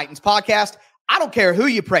Locked On Titans podcast. I don't care who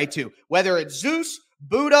you pray to, whether it's Zeus,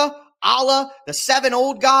 Buddha, Allah, the 7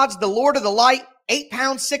 old gods, the Lord of the Light, 8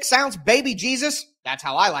 pound, 6 ounce baby Jesus. That's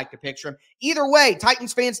how I like to picture him. Either way,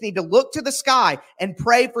 Titans fans need to look to the sky and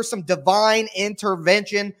pray for some divine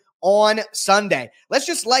intervention on Sunday. Let's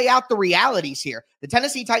just lay out the realities here. The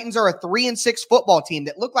Tennessee Titans are a 3-6 football team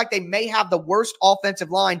that look like they may have the worst offensive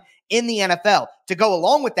line in the NFL. To go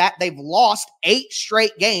along with that, they've lost 8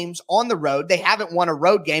 straight games on the road. They haven't won a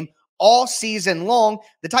road game all season long.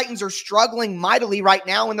 The Titans are struggling mightily right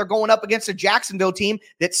now, and they're going up against a Jacksonville team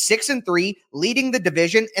that's 6-3, leading the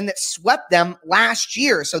division, and that swept them last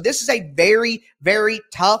year. So this is a very, very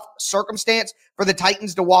tough circumstance for the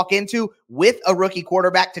Titans to walk into with a rookie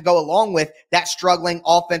quarterback to go along with that struggling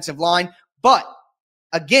offensive line. But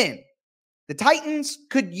again, the Titans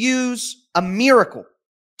could use a miracle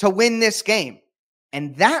to win this game,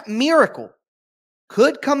 and that miracle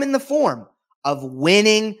could come in the form of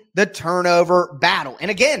winning the turnover battle.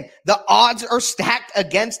 And again, the odds are stacked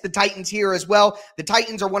against the Titans here as well. The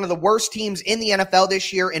Titans are one of the worst teams in the NFL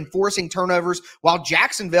this year in forcing turnovers, while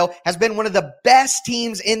Jacksonville has been one of the best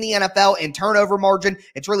teams in the NFL in turnover margin.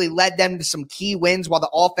 It's really led them to some key wins while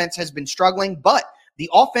the offense has been struggling, but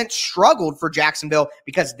the offense struggled for Jacksonville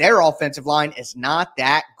because their offensive line is not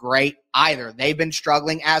that great either. They've been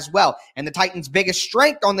struggling as well. And the Titans' biggest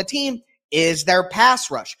strength on the team is their pass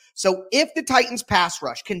rush. So if the Titans pass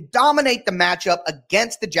rush can dominate the matchup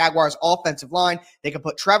against the Jaguars offensive line, they could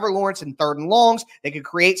put Trevor Lawrence in 3rd and longs, they could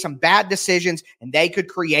create some bad decisions, and they could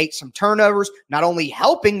create some turnovers, not only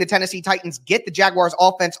helping the Tennessee Titans get the Jaguars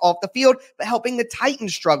offense off the field, but helping the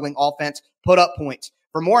Titans struggling offense put up points.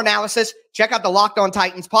 For more analysis, check out the Locked On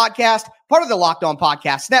Titans podcast, part of the Locked On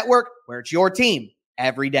Podcast Network, where it's your team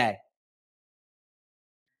every day.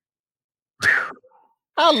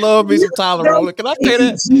 I love me some Tyler Rowland. Can I say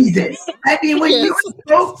that? Jesus. I mean, when you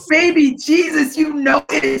spoke baby Jesus, you know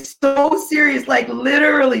it is so serious, like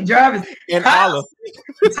literally, Jarvis. And Allah.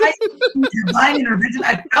 Divine intervention.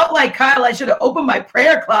 I felt like Kyle, I should have opened my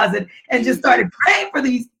prayer closet and just started praying for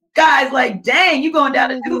these guys. Like, dang, you going down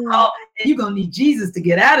to Duval and you're going to need Jesus to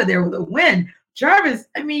get out of there with a win. Jarvis,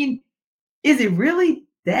 I mean, is it really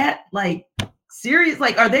that, like, serious?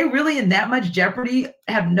 Like, are they really in that much jeopardy?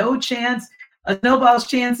 Have no chance? A snowball's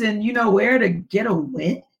chance in where to get a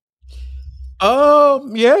win?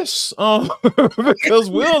 Yes.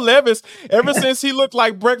 Because Will Levis, ever since he looked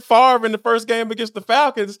like Brett Favre in the first game against the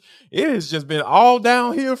Falcons, it has just been all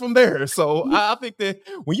downhill from there. So I think that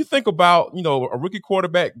when you think about, a rookie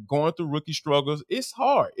quarterback going through rookie struggles, it's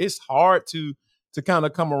hard. It's hard to kind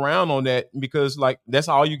of come around on that because, like, that's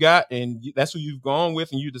all you got and that's who you've gone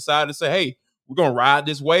with, and you decide to say, hey, we're going to ride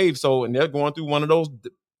this wave. So, and they're going through one of those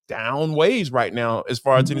down ways right now as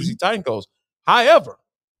far as Tennessee Titans goes. However,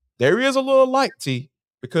 there is a little light, T,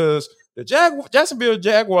 because the Jacksonville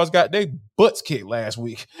Jaguars got their butts kicked last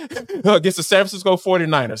week against the San Francisco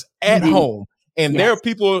 49ers at home. And there are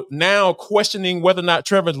people now questioning whether or not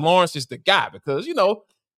Trevor Lawrence is the guy because,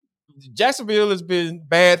 Jacksonville has been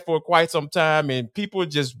bad for quite some time and people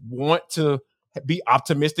just want to be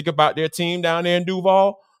optimistic about their team down there in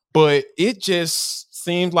Duval. But it just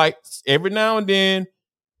seems like every now and then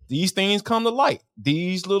these things come to light.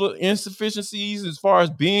 These little insufficiencies as far as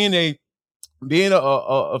being a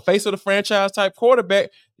face of the franchise type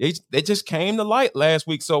quarterback, they just came to light last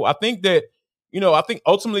week. So I think that, I think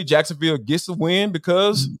ultimately Jacksonville gets the win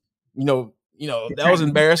because, that was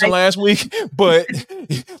embarrassing last week. But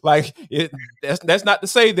that's not to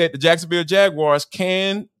say that the Jacksonville Jaguars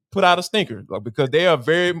can put out a stinker, because they are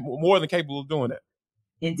very more than capable of doing that.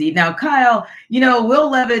 Indeed. Now, Kyle,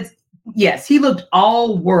 Will Levis, yes, he looked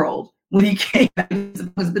all world when he came back.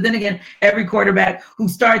 But then again, every quarterback who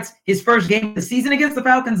starts his first game of the season against the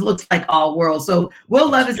Falcons looks like all world. So Will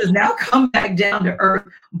Levis has now come back down to earth.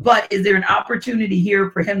 But is there an opportunity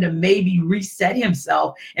here for him to maybe reset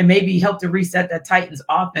himself and maybe help to reset that Titans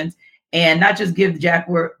offense and not just give the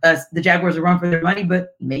Jaguars a run for their money, but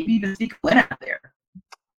maybe even sneak a win out there?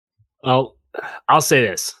 Well, I'll say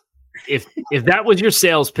this. If that was your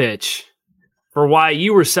sales pitch for why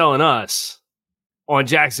you were selling us on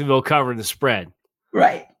Jacksonville covering the spread,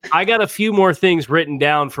 right? I got a few more things written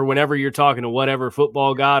down for whenever you're talking to whatever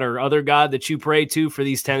football god or other god that you pray to for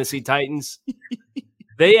these Tennessee Titans.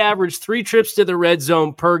 They average 3 trips to the red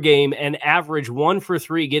zone per game and average 1 for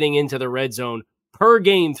 3 getting into the red zone per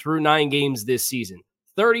game through 9 games this season.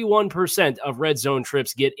 31% of red zone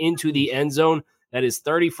trips get into the end zone. That is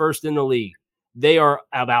 31st in the league. They are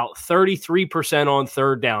about 33% on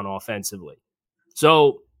third down offensively.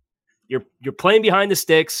 So you're playing behind the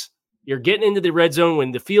sticks. You're getting into the red zone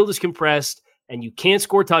when the field is compressed and you can't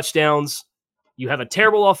score touchdowns. You have a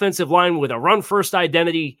terrible offensive line with a run-first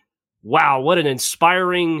identity. Wow, what an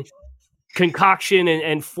inspiring concoction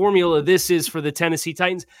and formula this is for the Tennessee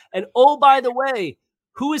Titans. And oh, by the way,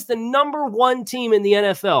 who is the number 1 team in the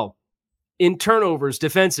NFL in turnovers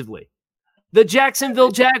defensively? The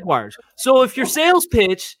Jacksonville Jaguars. So if your sales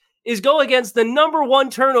pitch is go against the number 1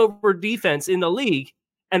 turnover defense in the league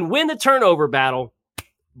and win the turnover battle,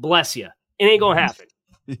 bless you. It ain't going to happen.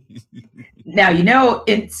 Now,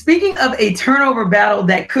 speaking of a turnover battle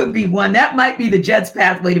that could be won, that might be the Jets'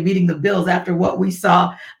 pathway to beating the Bills after what we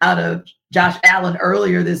saw out of Josh Allen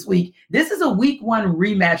earlier this week. This is a week 1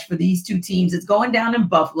 rematch for these two teams. It's going down in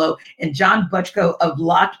Buffalo, and John Butchko of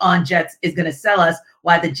Locked On Jets is going to sell us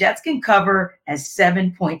why the Jets can cover as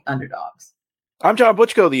 7-point underdogs. I'm John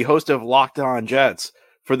Butchko, the host of Locked On Jets.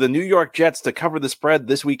 For the New York Jets to cover the spread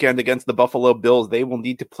this weekend against the Buffalo Bills, they will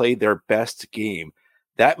need to play their best game.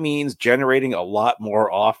 That means generating a lot more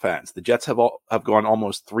offense. The Jets have gone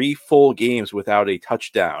almost 3 full games without a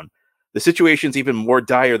touchdown. The situation's even more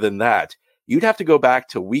dire than that. You'd have to go back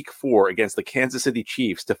to week 4 against the Kansas City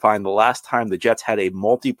Chiefs to find the last time the Jets had a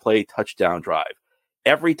multi-play touchdown drive.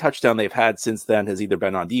 Every touchdown they've had since then has either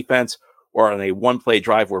been on defense or on a 1-play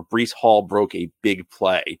drive where Breece Hall broke a big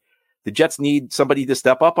play. The Jets need somebody to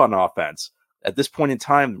step up on offense. At this point in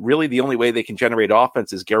time, really the only way they can generate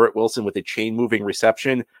offense is Garrett Wilson with a chain-moving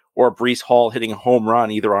reception or Breece Hall hitting a home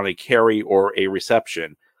run either on a carry or a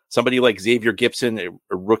reception. Somebody like Xavier Gipson,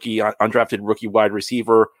 a undrafted rookie wide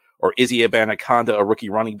receiver, or Izzy Abanikanda, a rookie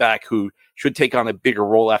running back who should take on a bigger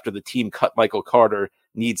role after the team cut Michael Carter,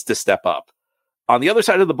 needs to step up. On the other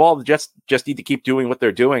side of the ball, the Jets just need to keep doing what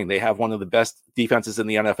they're doing. They have one of the best defenses in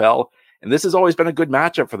the NFL, and this has always been a good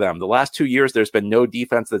matchup for them. The last 2 years, there's been no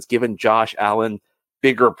defense that's given Josh Allen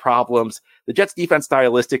bigger problems. The Jets defense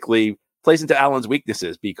stylistically plays into Allen's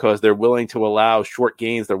weaknesses because they're willing to allow short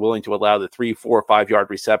gains. They're willing to allow the 3, 4,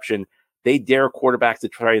 5-yard reception. They dare quarterbacks to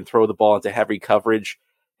try and throw the ball into heavy coverage,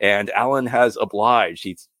 and Allen has obliged.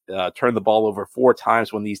 He's turned the ball over 4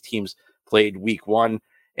 times when these teams played week 1,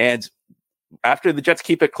 and after the Jets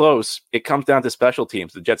keep it close, it comes down to special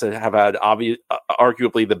teams. The Jets have had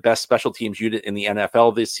arguably the best special teams unit in the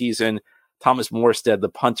NFL this season. Thomas Morstead, the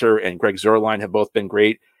punter, and Greg Zuerlein have both been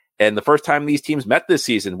great. And the first time these teams met this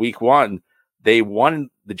season, week 1, the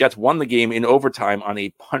Jets won the game in overtime on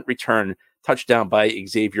a punt return touchdown by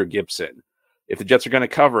Xavier Gipson. If the Jets are going to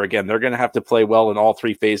cover, again, they're going to have to play well in all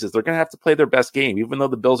 3 phases. They're going to have to play their best game. Even though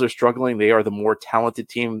the Bills are struggling, they are the more talented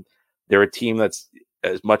team. They're a team that's,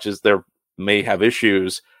 as much as they're may have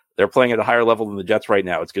issues, they're playing at a higher level than the Jets right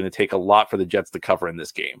now. It's going to take a lot for the Jets to cover in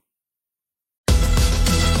this game.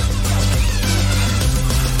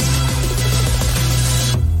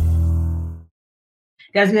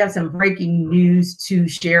 Guys, we have some breaking news to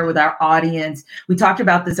share with our audience. We talked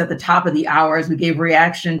about this at the top of the hour as we gave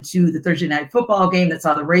reaction to the Thursday night football game that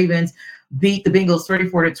saw the Ravens beat the Bengals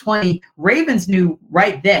 34-20. Ravens knew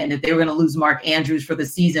right then that they were going to lose Mark Andrews for the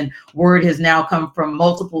season. Word has now come from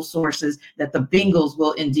multiple sources that the Bengals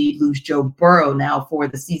will indeed lose Joe Burrow now for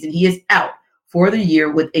the season. He is out for the year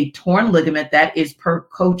with a torn ligament. That is per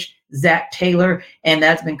coach Zach Taylor, and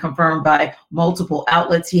that's been confirmed by multiple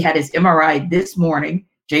outlets. He had his MRI this morning.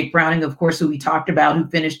 Jake Browning, of course, who we talked about, who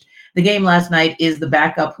finished the game last night, is the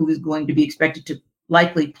backup who is going to be expected to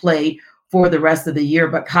likely play for the rest of the year.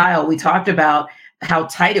 But Kyle, we talked about how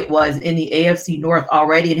tight it was in the AFC North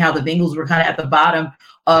already and how the Bengals were kind of at the bottom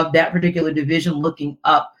of that particular division looking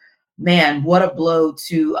up. Man, what a blow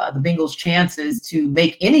to the Bengals' chances to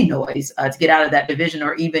make any noise to get out of that division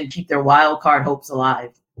or even keep their wild card hopes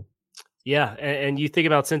alive. Yeah, and you think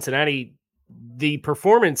about Cincinnati, the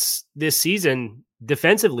performance this season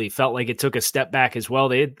defensively felt like it took a step back as well.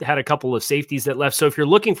 They had a couple of safeties that left. So if you're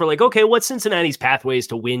looking for like, okay, what's Cincinnati's pathways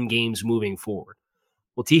to win games moving forward?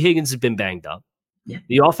 Well, T. Higgins has been banged up. Yeah.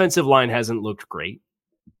 The offensive line hasn't looked great.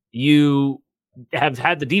 You have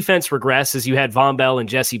had the defense regress as you had Von Bell and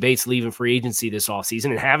Jesse Bates leaving free agency this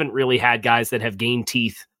offseason and haven't really had guys that have gained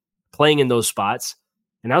teeth playing in those spots.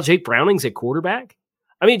 And now Jake Browning's at quarterback.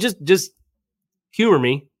 I mean, just humor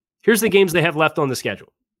me. Here's the games they have left on the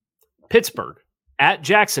schedule. Pittsburgh, at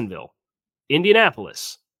Jacksonville,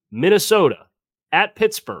 Indianapolis, Minnesota, at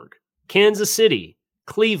Pittsburgh, Kansas City,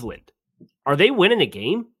 Cleveland. Are they winning a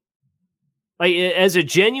game? Like, as a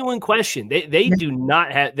genuine question, they do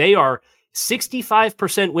not have, they are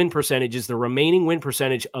 65% win percentage is the remaining win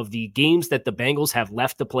percentage of the games that the Bengals have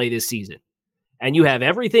left to play this season. And you have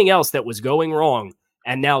everything else that was going wrong.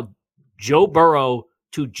 And now Joe Burrow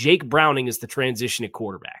to Jake Browning is the transition at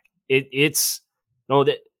quarterback.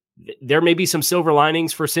 There may be some silver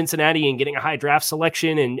linings for Cincinnati in getting a high draft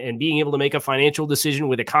selection and being able to make a financial decision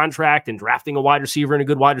with a contract and drafting a wide receiver in a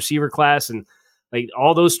good wide receiver class. And like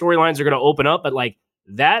all those storylines are going to open up. But like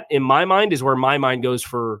that, in my mind, is where my mind goes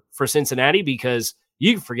for Cincinnati, because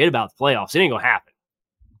you can forget about the playoffs. It ain't going to happen.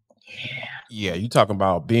 Yeah, you talking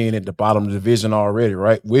about being at the bottom of the division already,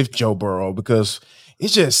 right? With Joe Burrow, because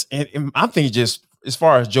it's just, and I think just as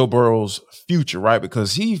far as Joe Burrow's future, right?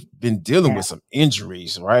 Because he's been dealing with some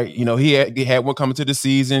injuries, right? You know, he had one coming to the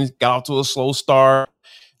season, got off to a slow start.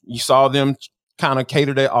 You saw them kind of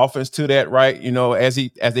cater their offense to that, right? You know, as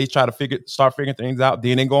they try to start figuring things out,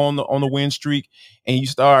 then they go on the win streak, and you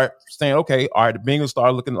start saying, okay, all right, the Bengals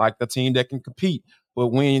start looking like the team that can compete. But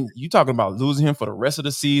when you talking about losing him for the rest of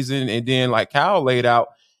the season, and then like Kyle laid out,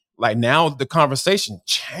 like now the conversation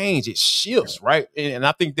change, it shifts, right? And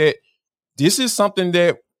I think that this is something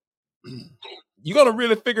that you're going to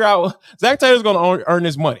really figure out. Zach Taylor's going to earn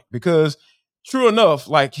his money, because true enough,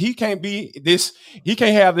 like he can't have this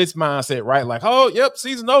mindset, right? Like, oh, yep,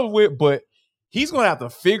 season over with, but he's going to have to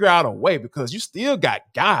figure out a way, because you still got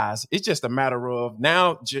guys. It's just a matter of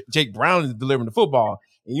now Jake Brown is delivering the football.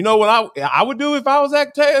 And you know what I would do if I was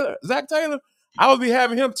Zach Taylor? I would be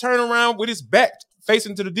having him turn around with his back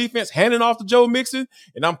facing to the defense, handing off to Joe Mixon,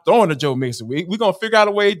 and I'm throwing to Joe Mixon. We're going to figure out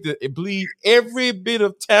a way to bleed every bit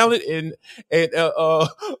of talent and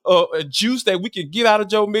juice that we can get out of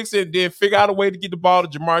Joe Mixon, and then figure out a way to get the ball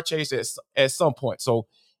to Jamar Chase at some point. So,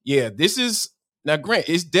 yeah, this is – now, Grant,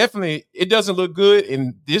 it doesn't look good,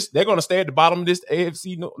 and they're going to stay at the bottom of this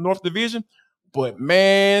AFC North division. But,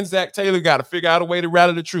 man, Zach Taylor got to figure out a way to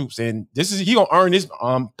rally the troops. And he going to earn his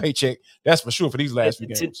paycheck. That's for sure for these last few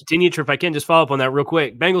games. Tinitra, if I can just follow up on that real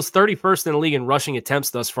quick. Bengals 31st in the league in rushing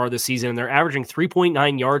attempts thus far this season, and they're averaging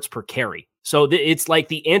 3.9 yards per carry. So it's like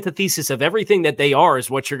the antithesis of everything that they are is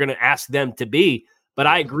what you're going to ask them to be. But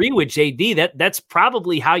I agree with JD that's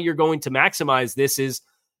probably how you're going to maximize this, is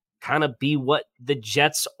kind of be what the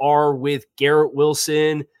Jets are with Garrett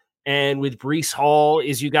Wilson and with Breece Hall,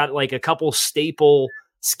 is you got like a couple staple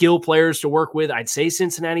skill players to work with. I'd say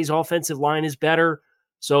Cincinnati's offensive line is better.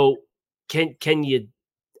 So can you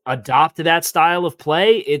adopt to that style of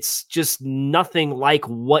play? It's just nothing like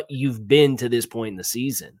what you've been to this point in the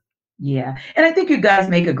season. Yeah. And I think you guys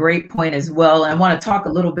make a great point as well. I want to talk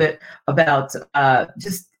a little bit about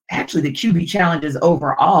just actually the QB challenges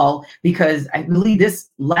overall, because I believe this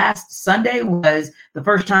last Sunday was the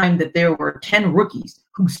first time that there were 10 rookies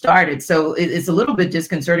who started. So it's a little bit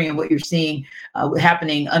disconcerting in what you're seeing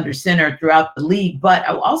happening under center throughout the league. But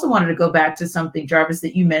I also wanted to go back to something, Jarvis,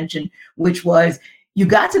 that you mentioned, which was you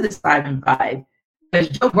got to this 5-5 because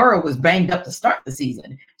Joe Burrow was banged up to start the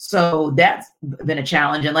season. So that's been a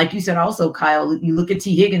challenge. And like you said, also, Kyle, you look at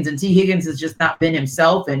T. Higgins, and T. Higgins has just not been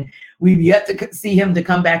himself. And we've yet to see him to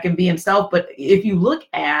come back and be himself. But if you look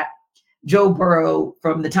at Joe Burrow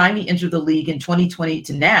from the time he entered the league in 2020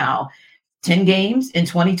 to now, 10 games in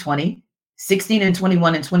 2020, 16 and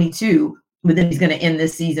 21 and 22, but then he's going to end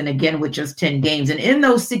this season again with just 10 games. And in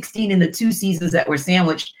those 16 in the 2 seasons that were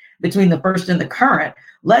sandwiched between the first and the current,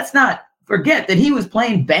 let's not forget that he was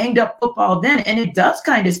playing banged up football then. And it does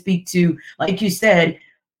kind of speak to, like you said,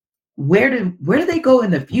 where do they go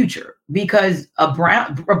in the future? Because a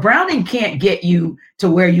Browning can't get you to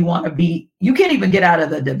where you want to be. You can't even get out of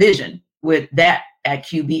the division with that at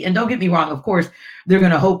QB. And don't get me wrong, of course, they're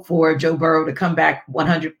going to hope for Joe Burrow to come back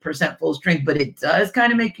 100% full strength, but it does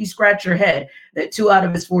kind of make you scratch your head that 2 out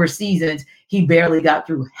of his 4 seasons, he barely got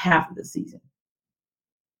through half of the season.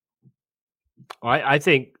 I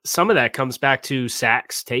think some of that comes back to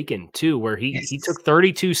sacks taken too, where he took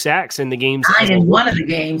 32 sacks in the games. In one of the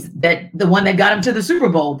games, the one that got him to the Super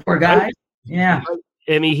Bowl, poor guy. Right. Yeah.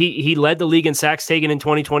 I mean, he led the league in sacks taken in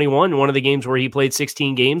 2021, one of the games where he played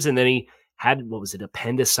 16 games, and then he had,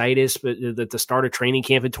 appendicitis at the start of training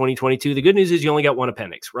camp in 2022. The good news is you only got one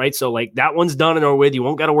appendix, right? So like that one's done and over with. You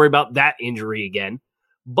won't got to worry about that injury again.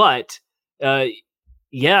 But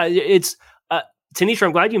it's Tanisha,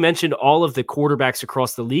 I'm glad you mentioned all of the quarterbacks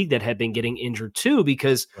across the league that have been getting injured too,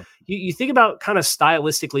 because you think about kind of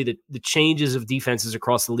stylistically the changes of defenses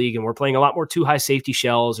across the league, and we're playing a lot more 2 high safety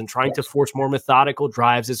shells and trying to force more methodical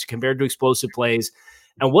drives as compared to explosive plays.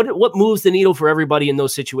 And what moves the needle for everybody in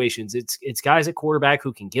those situations? It's guys at quarterback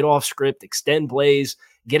who can get off script, extend plays,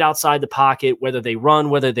 get outside the pocket, whether they run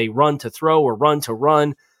to throw or run to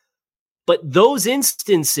run. But those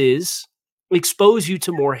instances expose you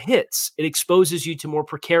to more hits. It exposes you to more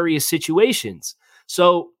precarious situations.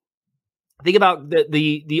 So think about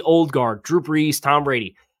the old guard, Drew Brees, Tom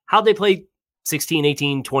Brady, how they played 16,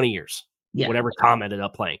 18, 20 years, whatever Tom ended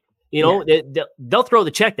up playing. You know, they'll throw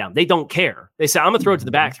the check down. They don't care. They say, I'm going to throw it to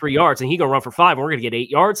the back 3 yards and he's going to run for 5 and we're going to get 8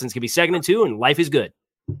 yards and it's going to be 2nd and 2 and life is good.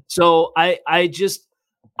 So I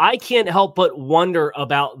can't help but wonder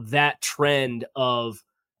about that trend of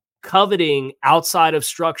coveting outside of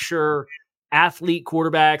structure athlete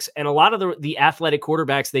quarterbacks, and a lot of the athletic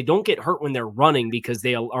quarterbacks, they don't get hurt when they're running because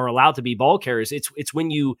they are allowed to be ball carriers. It's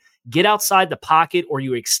when you get outside the pocket or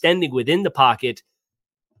you're extending within the pocket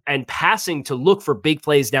and passing to look for big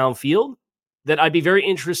plays downfield that I'd be very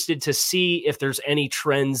interested to see if there's any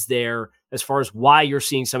trends there as far as why you're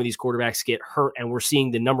seeing some of these quarterbacks get hurt, and we're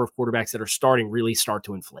seeing the number of quarterbacks that are starting really start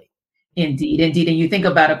to inflate. Indeed. And you think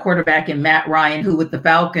about a quarterback in Matt Ryan, who with the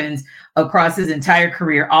Falcons across his entire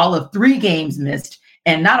career, all of 3 games missed,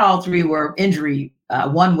 and not all 3 were injury.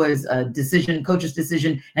 One was a coach's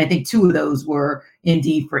decision, and I think 2 of those were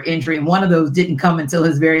indeed for injury. And one of those didn't come until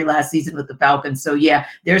his very last season with the Falcons. So yeah,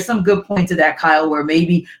 there's some good points to that, Kyle, where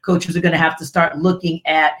maybe coaches are going to have to start looking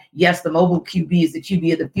at, yes, the mobile QB is the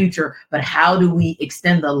QB of the future, but how do we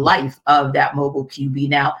extend the life of that mobile QB?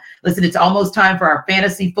 Now, listen, it's almost time for our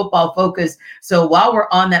fantasy football focus. So while we're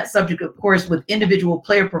on that subject, of course, with individual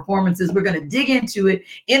player performances, we're going to dig into it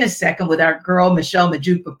in a second with our girl, Michelle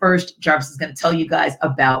Majuk. But first, Jarvis is going to tell you guys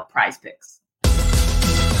about Prize Picks.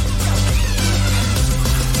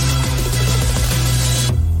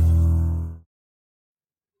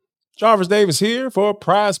 Jarvis Davis here for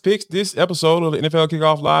Prize Picks. This episode of the NFL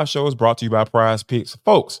Kickoff Live Show is brought to you by Prize Picks.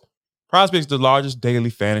 Folks, Prize Picks is the largest daily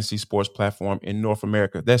fantasy sports platform in North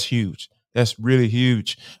America. That's huge. That's really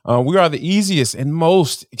huge. We are the easiest and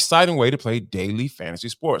most exciting way to play daily fantasy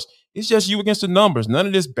sports. It's just you against the numbers. None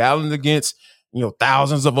of this battling against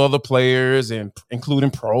thousands of other players, and including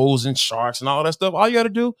pros and sharks and all that stuff. All you got to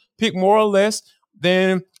do, pick more or less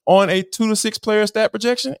than on a 2 to 6 player stat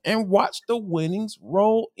projection and watch the winnings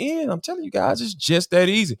roll in. I'm telling you guys, it's just that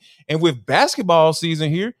easy. And with basketball season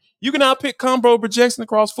here, you can now pick combo projection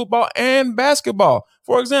across football and basketball.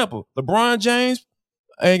 For example, LeBron James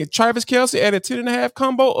and Travis Kelce at a 10.5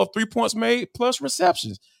 combo of 3 points made plus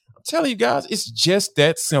receptions. I'm telling you guys, it's just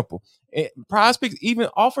that simple. And Prize Picks even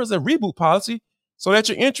offers a reboot policy so that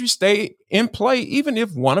your entries stay in play even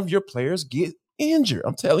if one of your players get injured.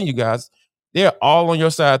 I'm telling you guys, they're all on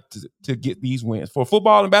your side to get these wins. For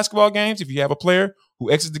football and basketball games, if you have a player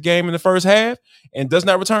who exits the game in the first half and does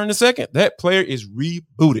not return in the second, that player is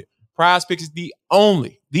rebooted. Prize Picks is the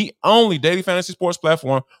only daily fantasy sports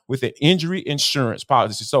platform with an injury insurance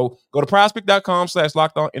policy. So go to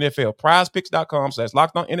prizepick.com/lockedonnfl,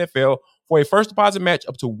 prizepicks.com/lockedonnfl for a first deposit match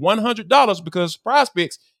up to $100, because Prize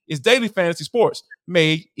Picks is daily fantasy sports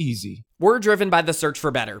made easy. We're driven by the search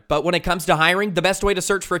for better, but when it comes to hiring, the best way to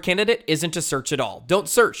search for a candidate isn't to search at all. Don't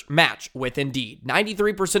search, match with Indeed.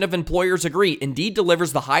 93% of employers agree Indeed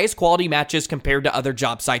delivers the highest quality matches compared to other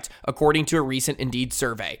job sites, according to a recent Indeed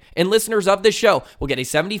survey. And listeners of this show will get a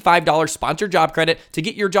 $75 sponsored job credit to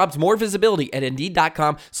get your jobs more visibility at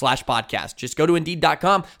Indeed.com/podcast. Just go to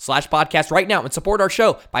Indeed.com/podcast right now and support our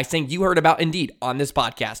show by saying you heard about Indeed on this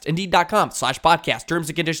podcast. Indeed.com/podcast. Terms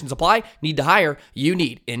and conditions apply. Need to hire? You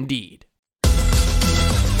need Indeed.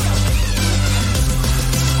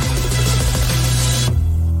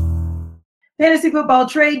 Fantasy football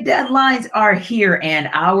trade deadlines are here,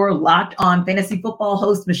 and our Locked On Fantasy Football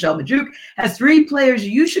host, Michelle Madrouk, has 3 players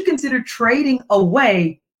you should consider trading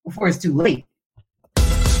away before it's too late.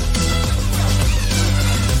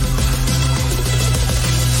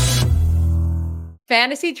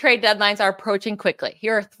 Fantasy trade deadlines are approaching quickly.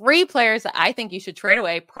 Here are 3 players that I think you should trade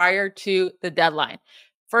away prior to the deadline.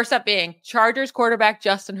 First up being Chargers quarterback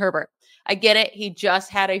Justin Herbert. I get it. He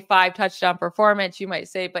just had a 5-touchdown performance, you might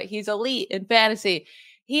say, but he's elite in fantasy.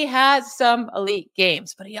 He has some elite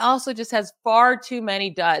games, but he also just has far too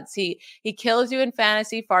many duds. He kills you in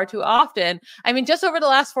fantasy far too often. I mean, just over the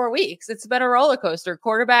last 4 weeks, it's been a roller coaster.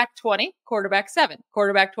 Quarterback 20, quarterback 7,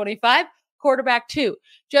 quarterback 25, quarterback 2.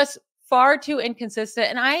 Just far too inconsistent,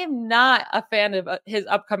 and I am not a fan of his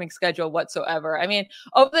upcoming schedule whatsoever. I mean,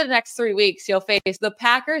 over the next 3 weeks, he'll face the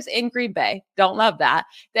Packers in Green Bay. Don't love that.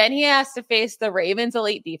 Then he has to face the Ravens'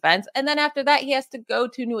 elite defense, and then after that, he has to go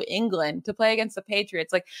to New England to play against the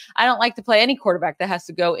Patriots. Like, I don't like to play any quarterback that has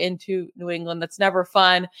to go into New England. That's never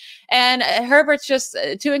fun. And Herbert's just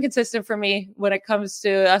too inconsistent for me when it comes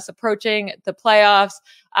to us approaching the playoffs.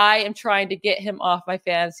 I am trying to get him off my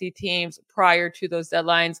fantasy teams prior to those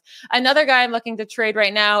deadlines. Another guy I'm looking to trade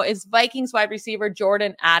right now is Vikings wide receiver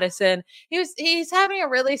Jordan Addison. He's having a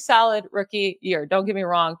really solid rookie year, don't get me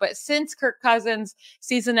wrong, but since Kirk Cousins'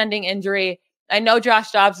 season-ending injury, I know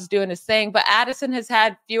Josh Dobbs is doing his thing, but Addison has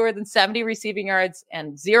had fewer than 70 receiving yards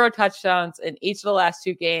and 0 touchdowns in each of the last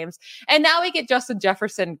 2 games. And now we get Justin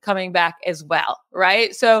Jefferson coming back as well,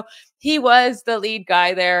 right? So he was the lead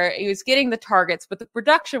guy there. He was getting the targets, but the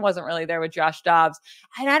production wasn't really there with Josh Dobbs.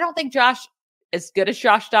 And I don't think Josh, as good as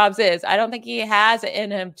Josh Dobbs is, I don't think he has it in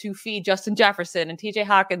him to feed Justin Jefferson and TJ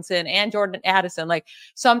Hawkinson and Jordan Addison. Like,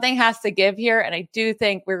 something has to give here. And I do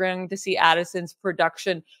think we're going to see Addison's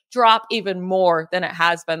production drop even more than it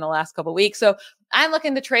has been the last couple of weeks. So I'm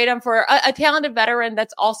looking to trade him for a talented veteran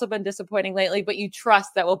that's also been disappointing lately, but you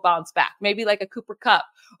trust that will bounce back. Maybe like a Cooper Kupp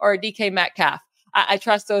or a DK Metcalf. I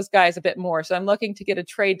trust those guys a bit more. So I'm looking to get a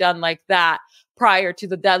trade done like that prior to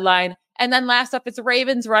the deadline. And then last up, it's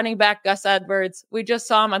Ravens running back Gus Edwards. We just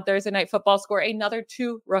saw him on Thursday Night Football score another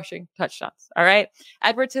 2 rushing touchdowns. All right.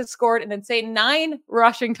 Edwards has scored an insane 9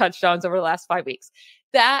 rushing touchdowns over the last 5 weeks.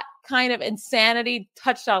 That kind of insanity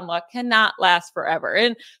touchdown luck cannot last forever.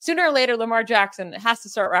 And sooner or later, Lamar Jackson has to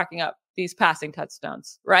start racking up these passing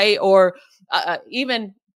touchdowns, right? Or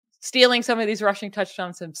even stealing some of these rushing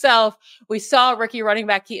touchdowns himself. We saw rookie running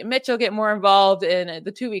back Keaton Mitchell get more involved in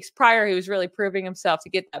the 2 weeks prior. He was really proving himself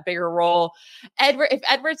to get that bigger role. If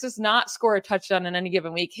Edwards does not score a touchdown in any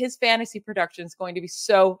given week, his fantasy production is going to be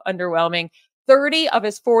so underwhelming. 30 of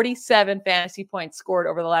his 47 fantasy points scored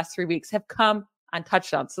over the last 3 weeks have come on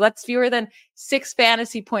touchdowns. So that's fewer than 6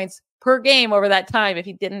 fantasy points per game over that time if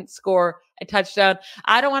he didn't score a touchdown.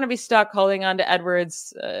 I don't want to be stuck holding on to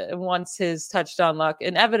Edwards once his touchdown luck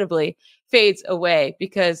inevitably fades away,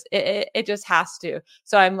 because it just has to.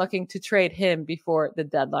 So I'm looking to trade him before the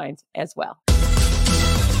deadlines as well.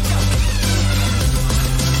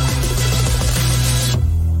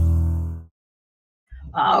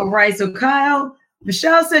 All right, so Kyle,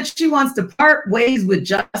 Michelle said she wants to part ways with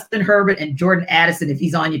Justin Herbert and Jordan Addison. If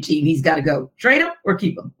he's on your team, he's got to go. Trade him or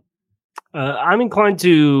keep him? I'm inclined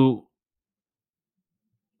to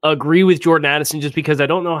agree with Jordan Addison just because I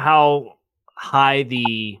don't know how high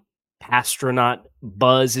the astronaut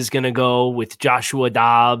buzz is going to go with Joshua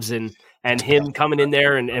Dobbs and him coming in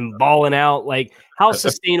there and balling out. Like, how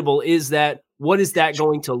sustainable is that? What is that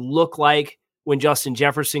going to look like when Justin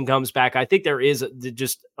Jefferson comes back? I think there is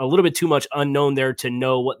just a little bit too much unknown there to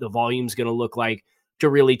know what the volume is going to look like to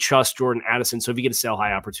really trust Jordan Addison. So if you get a sell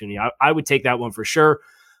high opportunity, I would take that one for sure.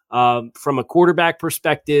 From a quarterback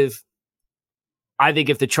perspective, I think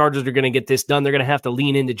if the Chargers are going to get this done, they're going to have to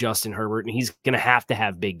lean into Justin Herbert, and he's going to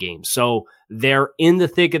have big games. So they're in the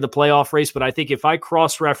thick of the playoff race. But I think if I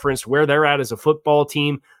cross-reference where they're at as a football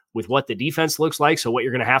team with what the defense looks like, so what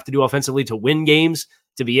you're going to have to do offensively to win games,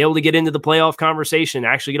 to be able to get into the playoff conversation,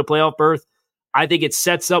 actually get a playoff berth, I think it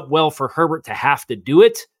sets up well for Herbert to have to do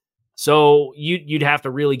it. So you'd have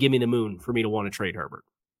to really give me the moon for me to want to trade Herbert.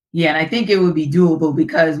 Yeah, and I think it would be doable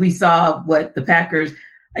because we saw what the Packers,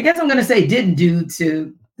 I guess I'm going to say, didn't do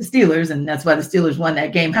to the Steelers, and that's why the Steelers won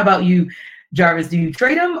that game. How about you, Jarvis? Do you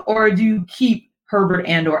trade him or do you keep Herbert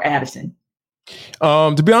and or Addison?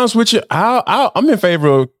 To be honest with you, I'm in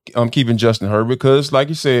favor of keeping Justin Herbert because, like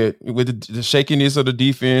you said, with the shakiness of the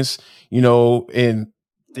defense, and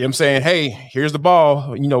them saying, hey, here's the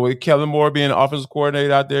ball, with Kellen Moore being the offensive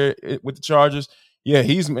coordinator out there with the Chargers, yeah,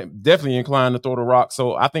 he's definitely inclined to throw the rock.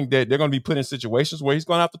 So I think that they're going to be put in situations where he's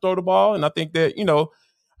going to have to throw the ball. And I think that,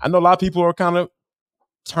 I know a lot of people are kind of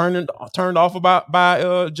turned off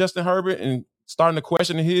by Justin Herbert and starting to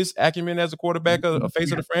question his acumen as a quarterback, a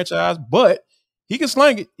face of the franchise. But he can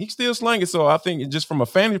sling it. He can still sling it. So I think just from a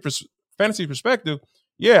fantasy perspective,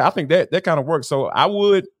 yeah, I think that kind of works. So I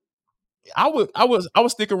would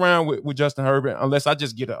stick around with Justin Herbert unless I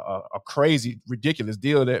just get a crazy, ridiculous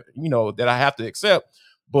deal that that I have to accept.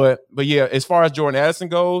 But yeah, as far as Jordan Addison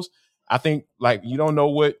goes, I think like you don't know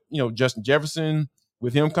what Justin Jefferson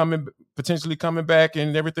with him potentially coming back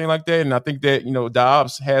and everything like that. And I think that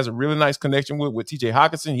Dobbs has a really nice connection with TJ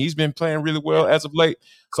Hockenson. He's been playing really well as of late.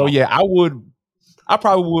 So yeah, I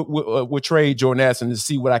probably would trade Jordan Addison to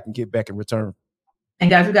see what I can get back in return. And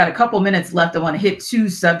guys, we've got a couple minutes left. I want to hit 2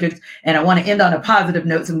 subjects, and I want to end on a positive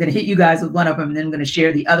note. So I'm going to hit you guys with one of them, and then I'm going to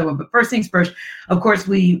share the other one. But first things first, of course,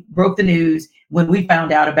 we broke the news when we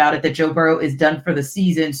found out about it that Joe Burrow is done for the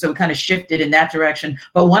season. So it kind of shifted in that direction.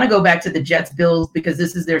 But I want to go back to the Jets-Bills because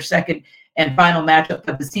this is their second and final matchup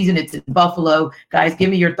of the season. It's in Buffalo. Guys, give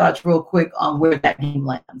me your thoughts real quick on where that game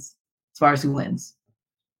lands as far as who wins.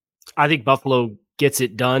 I think Buffalo gets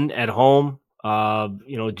it done at home.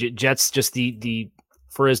 Jets just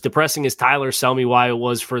for as depressing as Tyler sell me why it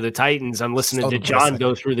was for the Titans, I'm listening to John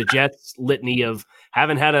go through the Jets litany of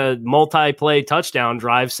haven't had a multi-play touchdown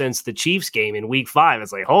drive since the Chiefs game in week 5.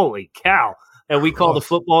 It's like, holy cow. And we call the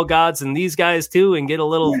football gods and these guys too and get a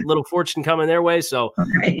little fortune coming their way. So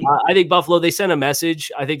I think Buffalo, they sent a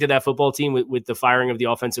message, I think, to that football team with the firing of the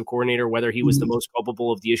offensive coordinator, whether he was the most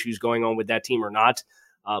culpable of the issues going on with that team or not.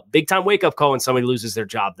 Big time wake up call when somebody loses their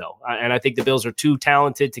job, though. And I think the Bills are too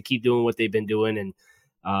talented to keep doing what they've been doing. And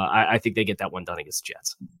I think they get that one done against the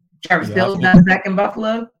Jets. Jarvis, Bills done back in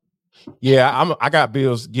Buffalo? Yeah, I got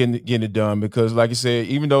Bills getting it done because, like you said,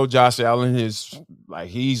 even though Josh Allen is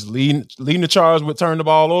he's leading the charge with turning the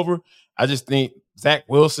ball over, I just think Zach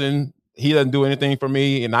Wilson, he doesn't do anything for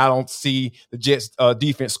me, and I don't see the Jets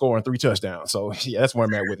defense scoring 3 touchdowns. So yeah, that's where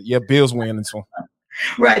I'm at with it. Yeah, Bills win this one.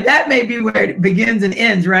 Right. That may be where it begins and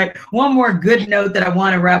ends, right? One more good note that I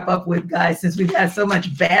want to wrap up with, guys, since we've had so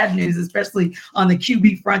much bad news, especially on the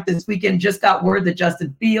QB front this weekend. Just got word that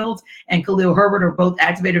Justin Fields and Khalil Herbert are both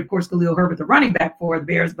activated. Of course, Khalil Herbert, the running back for the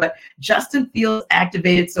Bears, but Justin Fields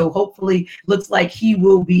activated. So hopefully looks like he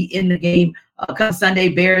will be in the game come Sunday.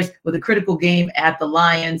 Bears with a critical game at the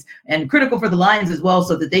Lions, and critical for the Lions as well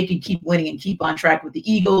so that they can keep winning and keep on track with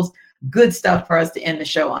the Eagles. Good stuff for us to end the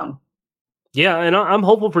show on. Yeah, and I'm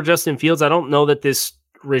hopeful for Justin Fields. I don't know that this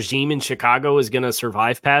regime in Chicago is going to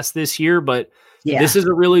survive past this year, but this is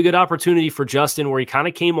a really good opportunity for Justin where he kind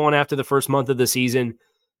of came on after the first month of the season,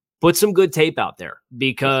 put some good tape out there,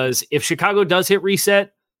 because if Chicago does hit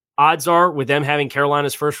reset, odds are with them having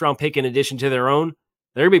Carolina's first-round pick in addition to their own,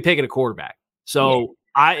 they're going to be picking a quarterback. So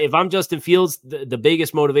if I'm Justin Fields, the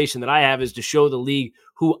biggest motivation that I have is to show the league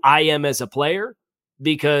who I am as a player,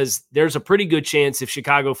 because there's a pretty good chance if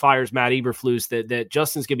Chicago fires Matt Eberflus that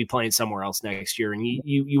Justin's going to be playing somewhere else next year. And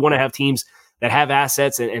you want to have teams that have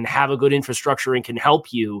assets and have a good infrastructure and can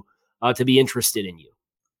help you to be interested in you.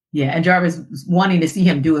 Yeah, and Jarvis wanting to see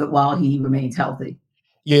him do it while he remains healthy.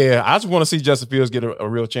 Yeah, I just want to see Justin Fields get a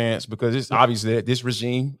real chance because it's obvious that this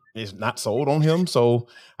regime is not sold on him. So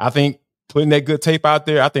I think putting that good tape out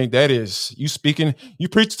there, I think that is you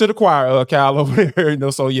preach to the choir, Kyle, over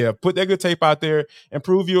there. So yeah, put that good tape out there and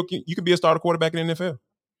prove you can be a starter quarterback in the NFL.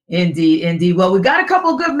 Indeed. Well, we've got a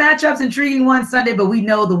couple of good matchups, intriguing one Sunday, but we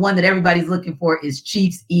know the one that everybody's looking for is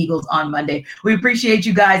Chiefs-Eagles on Monday. We appreciate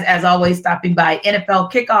you guys, as always, stopping by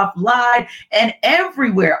NFL Kickoff Live and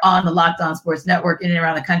everywhere on the Locked On Sports Network in and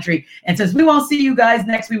around the country. And since we won't see you guys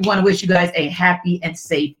next, we want to wish you guys a happy and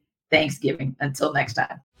safe Thanksgiving. Until next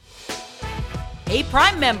time. Hey,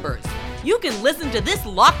 Prime members, you can listen to this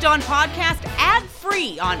Locked On podcast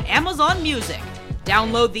ad-free on Amazon Music.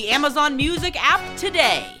 Download the Amazon Music app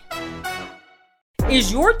today.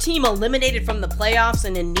 Is your team eliminated from the playoffs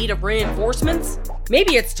and in need of reinforcements?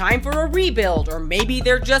 Maybe it's time for a rebuild, or maybe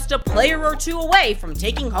they're just a player or two away from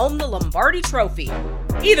taking home the Lombardi Trophy.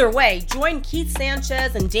 Either way, join Keith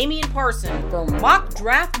Sanchez and Damian Parson for Mock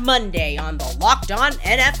Draft Monday on the Locked On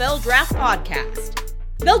NFL Draft Podcast.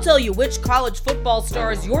 They'll tell you which college football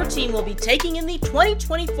stars your team will be taking in the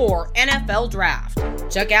 2024 NFL Draft.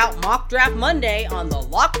 Check out Mock Draft Monday on the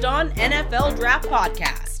Locked On NFL Draft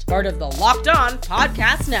Podcast, part of the Locked On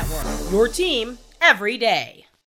Podcast Network. Your team every day.